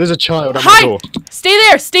 Oh, There's a child at my hi. door. Stay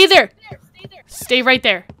there. Stay there. Stay right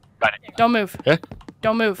there. Got it. Don't move. Yeah?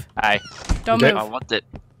 Don't move. Hi. Don't Okay. I move. want it.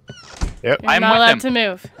 You're I'm not with allowed him. to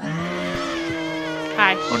move.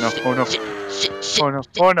 Hi. Oh no. Oh no. Shit. Oh no.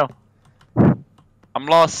 Oh no. I'm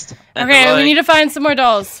lost. Okay, we need to find some more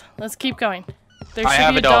dolls. Let's keep going. There I should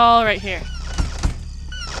have be a a doll. doll right here.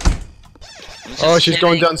 Oh, she's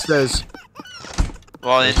going downstairs.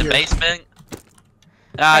 Well, in the Here. basement.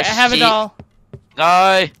 Alright, I have a shit. doll.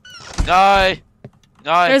 No. No.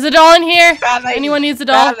 No. There's a doll in here. Bad lady. Anyone needs a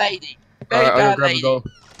doll? Bad lady. Very Alright, I'll bad go grab lady. the doll.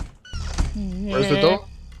 Where's the doll?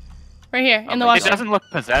 Right here, in the It It washroom. doesn't look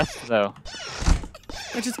possessed though.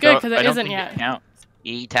 Which is good, So because I it don't isn't think yet. It counts.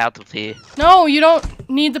 Eat out of here. No, you don't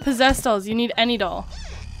need the possessed dolls. You need any doll.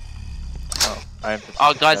 Oh, I have to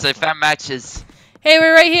Oh, guys, I possess one. found matches. Hey,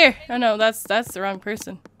 we're right here. Oh no, that's the wrong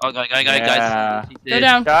person. Oh, go, Yeah. guys. Go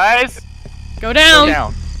down. Guys, Go go down.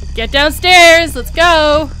 down. Get downstairs. Let's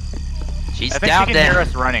go. She's I think down she can hear there.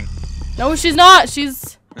 us running. No, she's not.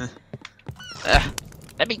 She's.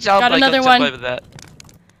 Let me jump. Got I can another jump one. over that.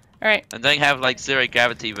 All right. And don't have like zero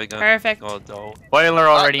gravity. We're going. Perfect. Oh, doll. Boiler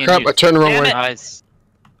already in Crap, I use. turned the wrong Damn way. it. Nice.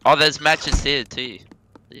 Oh, there's matches here too.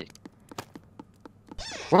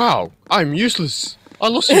 Wow, I'm useless. I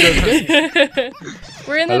lost you guys again.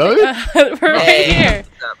 We're in the. Hello? We're right Hey. here.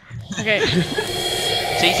 Okay.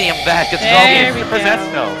 Cheesy, I'm back. It's There gone. we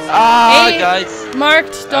Possessed go. dolls. Ah, Hey. guys.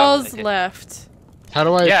 Marked dolls okay. left. How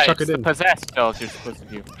do I Yeah, chuck it's it the in? possessed dolls you're supposed to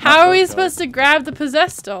do. How are we supposed to grab the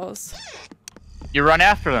possessed dolls? You run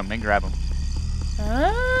after them and grab them.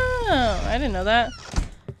 Oh, I didn't know that.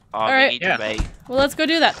 Oh, Alright. we need Yeah. to wait. Well, let's go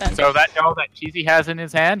do that then. So that doll that Cheesy has in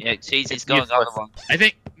his hand, Yeah, Cheesy's It's got another useless. one.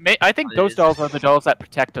 I think Oh, it those is. dolls are the dolls that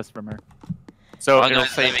protect us from her. So Oh, it'll no,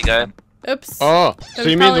 save there we go. them. Oops. Oh, so was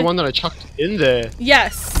you mean probably- the one that I chucked in there?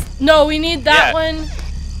 Yes. No, we need that Yeah. one.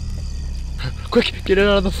 Quick, get it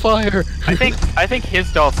out of the fire! I think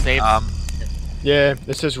his doll saved. Yeah,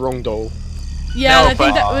 it says wrong doll. Yeah, No, I think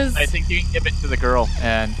but that was. I think you can give it to the girl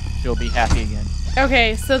and she'll be happy again.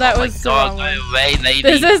 Okay, so that Oh my was the God, wrong go one. away, lady.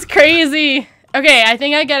 This is crazy. Okay, I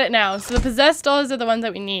think I get it now. So the possessed dolls are the ones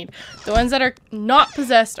that we need. The ones that are not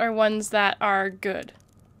possessed are ones that are good.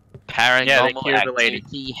 Paranormal cure the lady.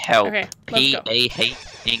 activity help. Okay, let's go. PAH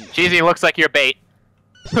Inc. Cheesy looks like your bait.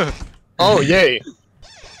 Oh, yay.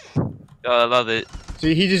 Oh, I love it.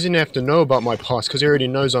 See, he doesn't have to know about my past because he already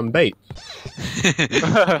knows I'm bait.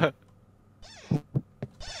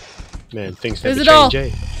 Man, things Is never it all?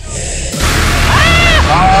 change, eh?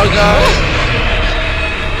 Oh god!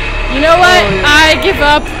 You know what? I give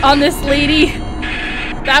up on this lady.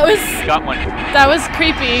 That was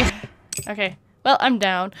creepy. Okay. Well, I'm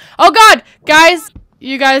down. Oh god! Guys!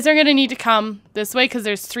 You guys are gonna need to come this way because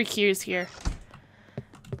there's 3 queues here.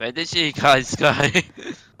 Where did you guys go?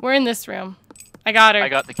 We're in this room. I got her. I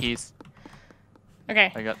got the keys.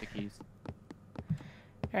 Okay. I got the keys.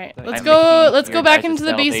 Alright. I'm Let's the go key let's to go your back guys' into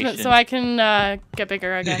the basement salvation. so I can get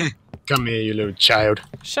bigger again. Come here, you little child.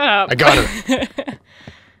 Shut up. I got her.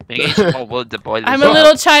 We need some more wood to boil this I'm a up.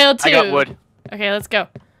 little child too. I got wood. Okay, let's go.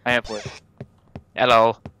 I have wood.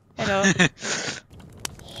 Hello. Hello.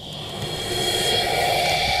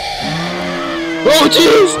 Oh,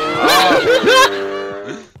 jeez!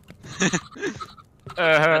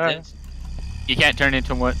 You can't turn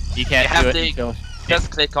into one. You can't You have do it to- until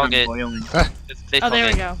Just click on it. boiling. Just click Oh, on there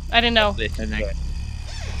we it. go. I didn't know. Click. And then-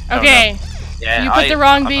 Okay. Yeah, You put the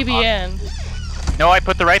wrong I'm baby a- in. No, I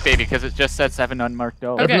put the right baby because it just said 7 unmarked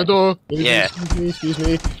doors. Okay. Open the door. Yeah. Excuse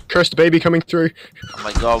me. Cursed baby coming through. Oh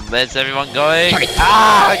my god, where's everyone going?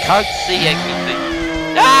 Ah, I can't see anything.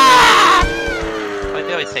 Ah! I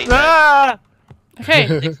knew I say that. Ah! Okay.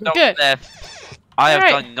 It's not Good. there. I have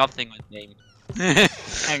Alright. done nothing with game.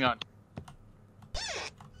 Hang on.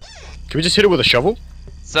 Can we just hit it with a shovel?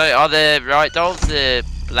 So, are the right dolls the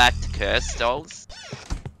black curse dolls?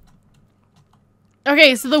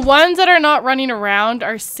 Okay, so the ones that are not running around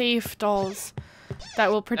are safe dolls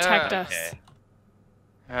that will protect us.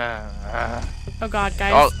 Oh god,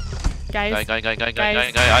 guys. Oh. Guys, Go. Guys.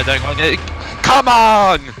 I don't want to. Come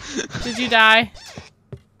on! did you die?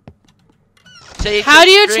 Take How a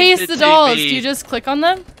do you string chase to the dolls? TV. Do you just click on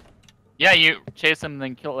them? Yeah, you chase them,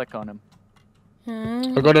 then click on them.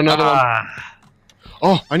 Hmm. I got another one. Ah.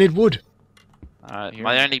 Oh, I need wood.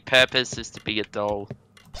 My only purpose is to be a doll.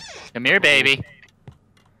 Come here, baby.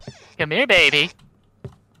 Come here, baby.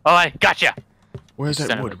 Oh, I gotcha. Where's that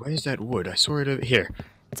Son of wood? Where's that wood? I saw it over here.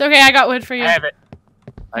 It's okay, I got wood for you. I have it.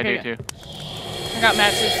 I Okay, do too. I got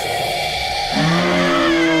matches.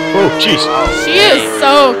 Oh, jeez. She is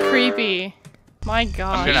so creepy. My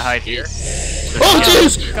god. I'm gonna hide here. Oh,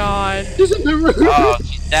 jeez! God. She's in the room. Oh,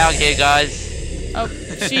 she's down here, guys. Oh,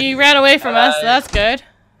 she ran away from us. So that's good.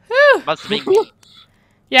 Whew. Must be me.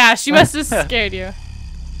 Yeah, she must have scared you.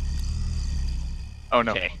 Oh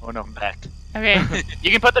no. Okay. Oh no. I'm back. Okay.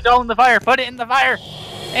 You can put the doll in the fire. Put it in the fire.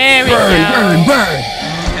 There we go. Burn, burn.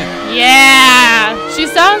 Yeah. She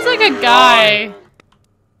sounds like a guy.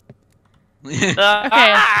 Okay.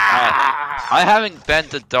 I haven't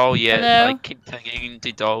bent a doll yet. Hello? I keep turning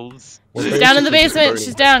into dolls. She's down in the basement.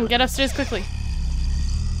 She's down. Get upstairs quickly.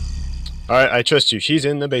 Alright, I trust you. She's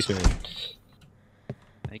in the basement.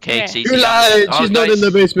 Okay, Okay. she's You lied! Oh, She's not in the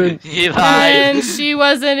basement. You lied. And she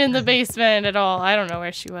wasn't in the basement at all. I don't know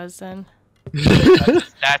where she was then.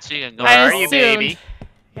 Statue and go. I Where are you, assumed. baby?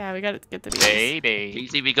 Yeah, we gotta get the babies. Baby.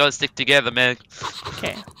 Easy, we gotta stick together, man.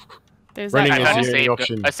 Okay. There's Running I that is found wall. the only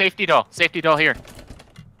option. a safety doll. Safety doll here.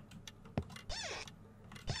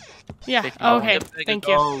 Yeah. safety Oh, wall. okay. Big Thank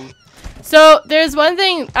you. doll. So there's one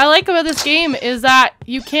thing I like about this game is that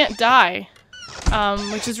you can't die,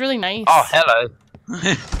 which is really nice. Oh, hello.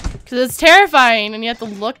 Because it's terrifying and you have to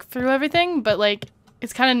look through everything, but like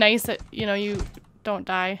it's kind of nice that you don't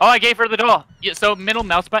die. Oh, I gave her the doll. Yeah, so middle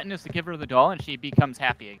mouse button is to give her the doll, and she becomes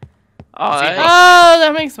happy. Oh, See, hey. Oh,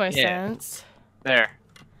 that makes more Yeah. sense. There.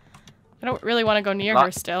 I don't really want to go near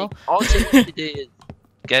her still. All she needs to do is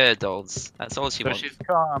get her dolls. That's all she So wants. she's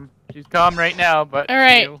calm. She's calm right now, but. All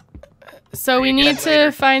right. you- So we You need get to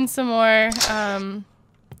later. find some more. Oh,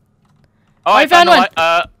 I found the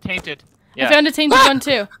one. tainted. Yeah. I found a tainted one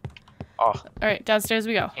too. Oh, All right, downstairs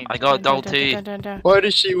we go. I got a doll too. Why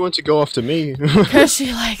does she want to go after me? Because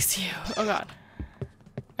she likes you. Oh god.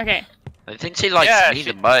 Okay, I think she likes Yeah, me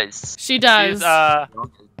she- the most. she does.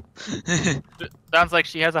 She's, sounds like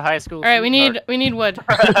she has a high school. All right, we sweetheart. need wood.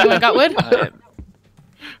 Anyone got wood?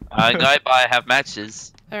 I know, but I have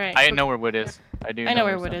matches. All right. I know where wood is. I do. I know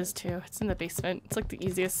where some wood is too. It's in the basement. It's like the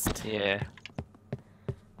easiest. Yeah.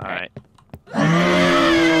 Alright. Oh.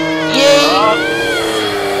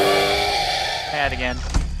 Bad again.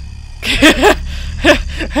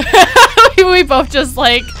 We both just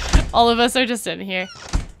like all of us are just in here.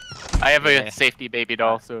 I have a Yeah. safety baby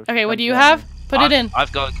doll. So. if Okay, she what do comes you down have? here- Put it in.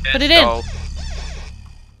 I've got a Put it cursed in. doll.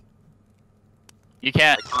 You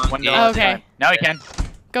can't. I can't One get doll Oh, at a okay. time. Now you can.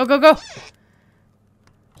 Go, go, go.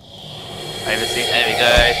 Privacy. There we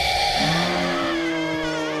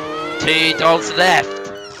go. 2 dogs left.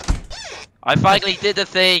 I finally did the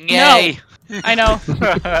thing. Yay! I know.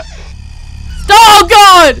 Oh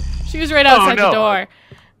God! She was right outside no. the door.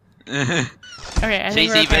 Okay, I think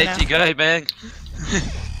we're Cheesy, okay where'd you go, man?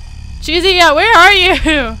 Cheesy, yeah, where are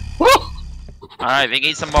you? Alright, we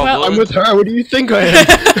need some more Well, wood. I'm with her. What do you think I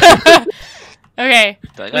am? Okay,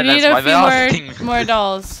 Don't we know, need that's why a we're asking. few more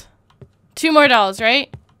dolls. 2 more dolls,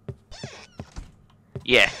 right?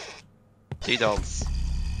 Yeah. 2 dogs.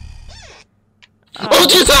 Oh,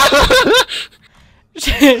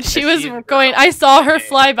 Jesus! She was going. I saw her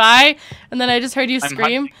fly by, and then I just heard you I'm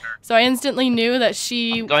scream, hunting her. so I instantly knew that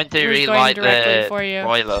she I'm going to was going relight directly the for you.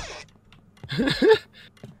 boiler.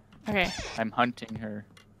 Okay. I'm hunting her.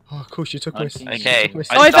 Oh, cool. She took my. Okay. Okay. Took my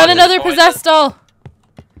Oh, I found started another the boiler. possessed doll.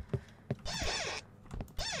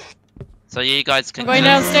 So you guys I'm can. going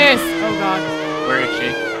downstairs. Oh God. Where is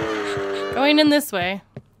she? Going in this way.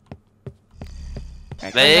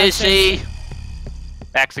 Alright, going Where is downstairs. she?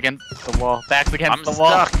 Back's against the wall. Back's against I'm the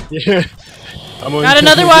wall. stuck. Yeah. I'm on Got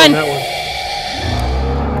another on one. that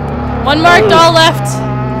One marked doll left.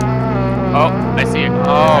 Oh, I see it.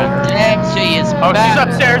 Oh, damn, she is Oh, bad. she's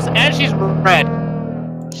upstairs and she's red.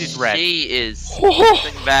 She's red. She is Oh.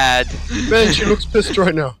 something bad. Man, she looks pissed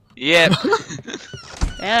right now. Yep.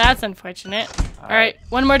 Yeah, that's unfortunate. Alright,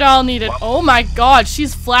 one more doll needed. Oh my God,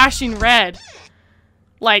 she's flashing red.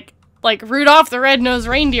 Like Rudolph the Red-Nosed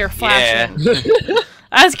Reindeer flashing.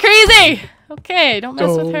 That's crazy! Okay, don't mess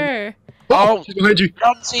with Don't. her. Oh, She's behind you.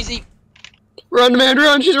 run, Susie. Run, man,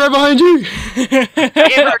 run. She's right behind you. I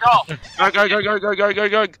gave her a doll. Go.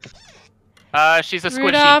 She's a squishy.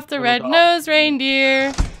 Rudolph the little doll. Red-Nosed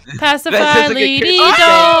Reindeer. This Pacify is a good lady kid.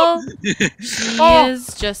 doll. She Oh. is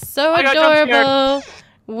just so I got jump scared. adorable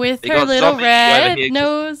with They her got little zombies over red here.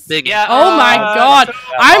 nose. Big. Yeah. Oh my God! that's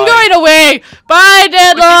I'm bye. going away! Bye, When she's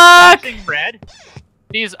Deadlock! flashing red,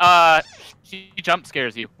 she jump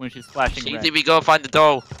scares you when she's flashing red. Susie, we go find the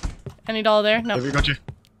doll. Any doll there? No. Have we got you?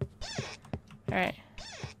 Alright.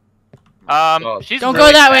 God. She's Don't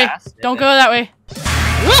really go that way. fast. Don't go that way.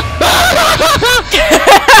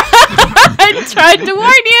 I tried to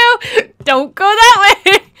warn you! Don't go that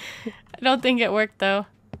way! I don't think it worked though.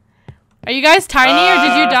 Are you guys tiny or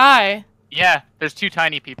did you die? Yeah, there's 2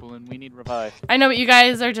 tiny people and we need revive. I know, but you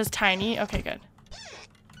guys are just tiny. Okay, good.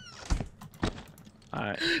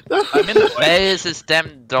 Alright. I'm in the way. Where is this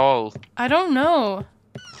damn doll? I don't know.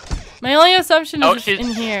 My only assumption is Oh, it's she's-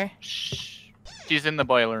 in here. Shh. She's in the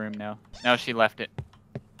boiler room now. Now she left it.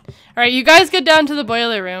 Alright, you guys get down to the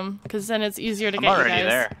boiler room, because then it's easier to I'm get you already guys.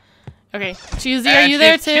 there. Okay. Cheesy, are And you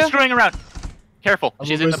there She's too? screwing around. Careful. I'm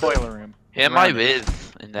She's in the almost there. boiler room. Who am I Around it.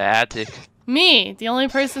 with? In the attic. Me, the only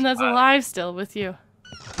person that's alive still with you.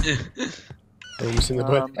 Are you in the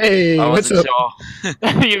butt? Um, Hey, I what's wasn't up?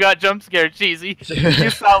 sure. You got jump scared, cheesy. You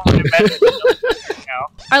saw what it meant. Now.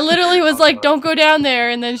 I literally was like, "Don't go down there,"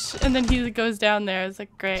 and then he goes down there. I was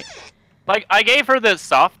like, "Great." Like, I gave her the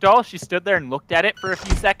soft doll. She stood there and looked at it for a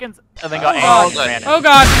few seconds, and then got Oh, angry and ran. Oh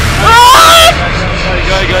God! Ah!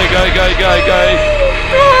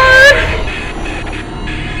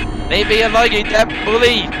 Go. Maybe I'm like a damn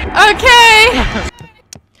bully. Okay.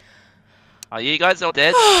 Are you guys all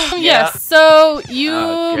dead? Yes. So you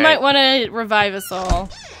Okay. might want to revive us all.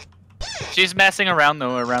 She's messing around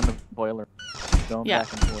though around the boiler, going Yeah.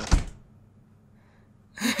 back and forth.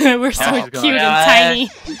 We're so she's cute going. and tiny.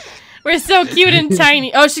 We're so cute and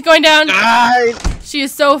tiny. Oh, she's going down. She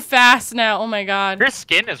is so fast now. Oh my God. Her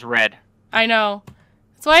skin is red. I know.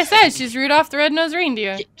 That's why I said she's Rudolph the Red-Nosed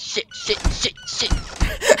Reindeer. Shit.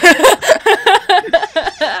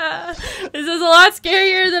 This is a lot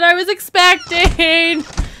scarier than I was expecting.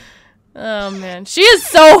 Oh man, she is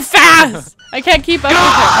so fast. I can't keep up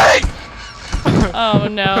with her. Oh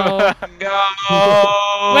no.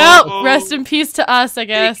 No. Well, rest in peace to us, I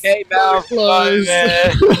guess. Came out Flies.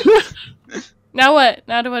 Now what?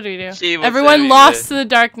 Now what do we do? She was Everyone doing lost it. to the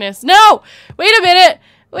darkness. No! Wait a minute!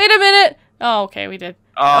 Wait a minute! Oh, okay, we did.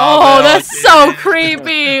 Oh, no, that's dude. so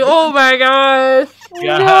creepy! Oh my gosh!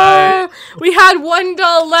 God. No! We had one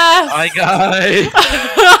doll left! I got.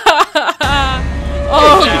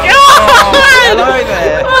 Oh Hello God!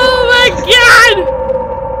 there. Oh my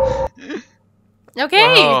God!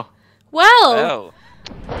 Okay. Oh, Well, Oh,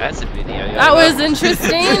 that's a video. that was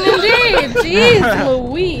interesting indeed. Jeez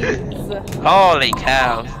Louise. Holy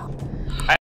cow.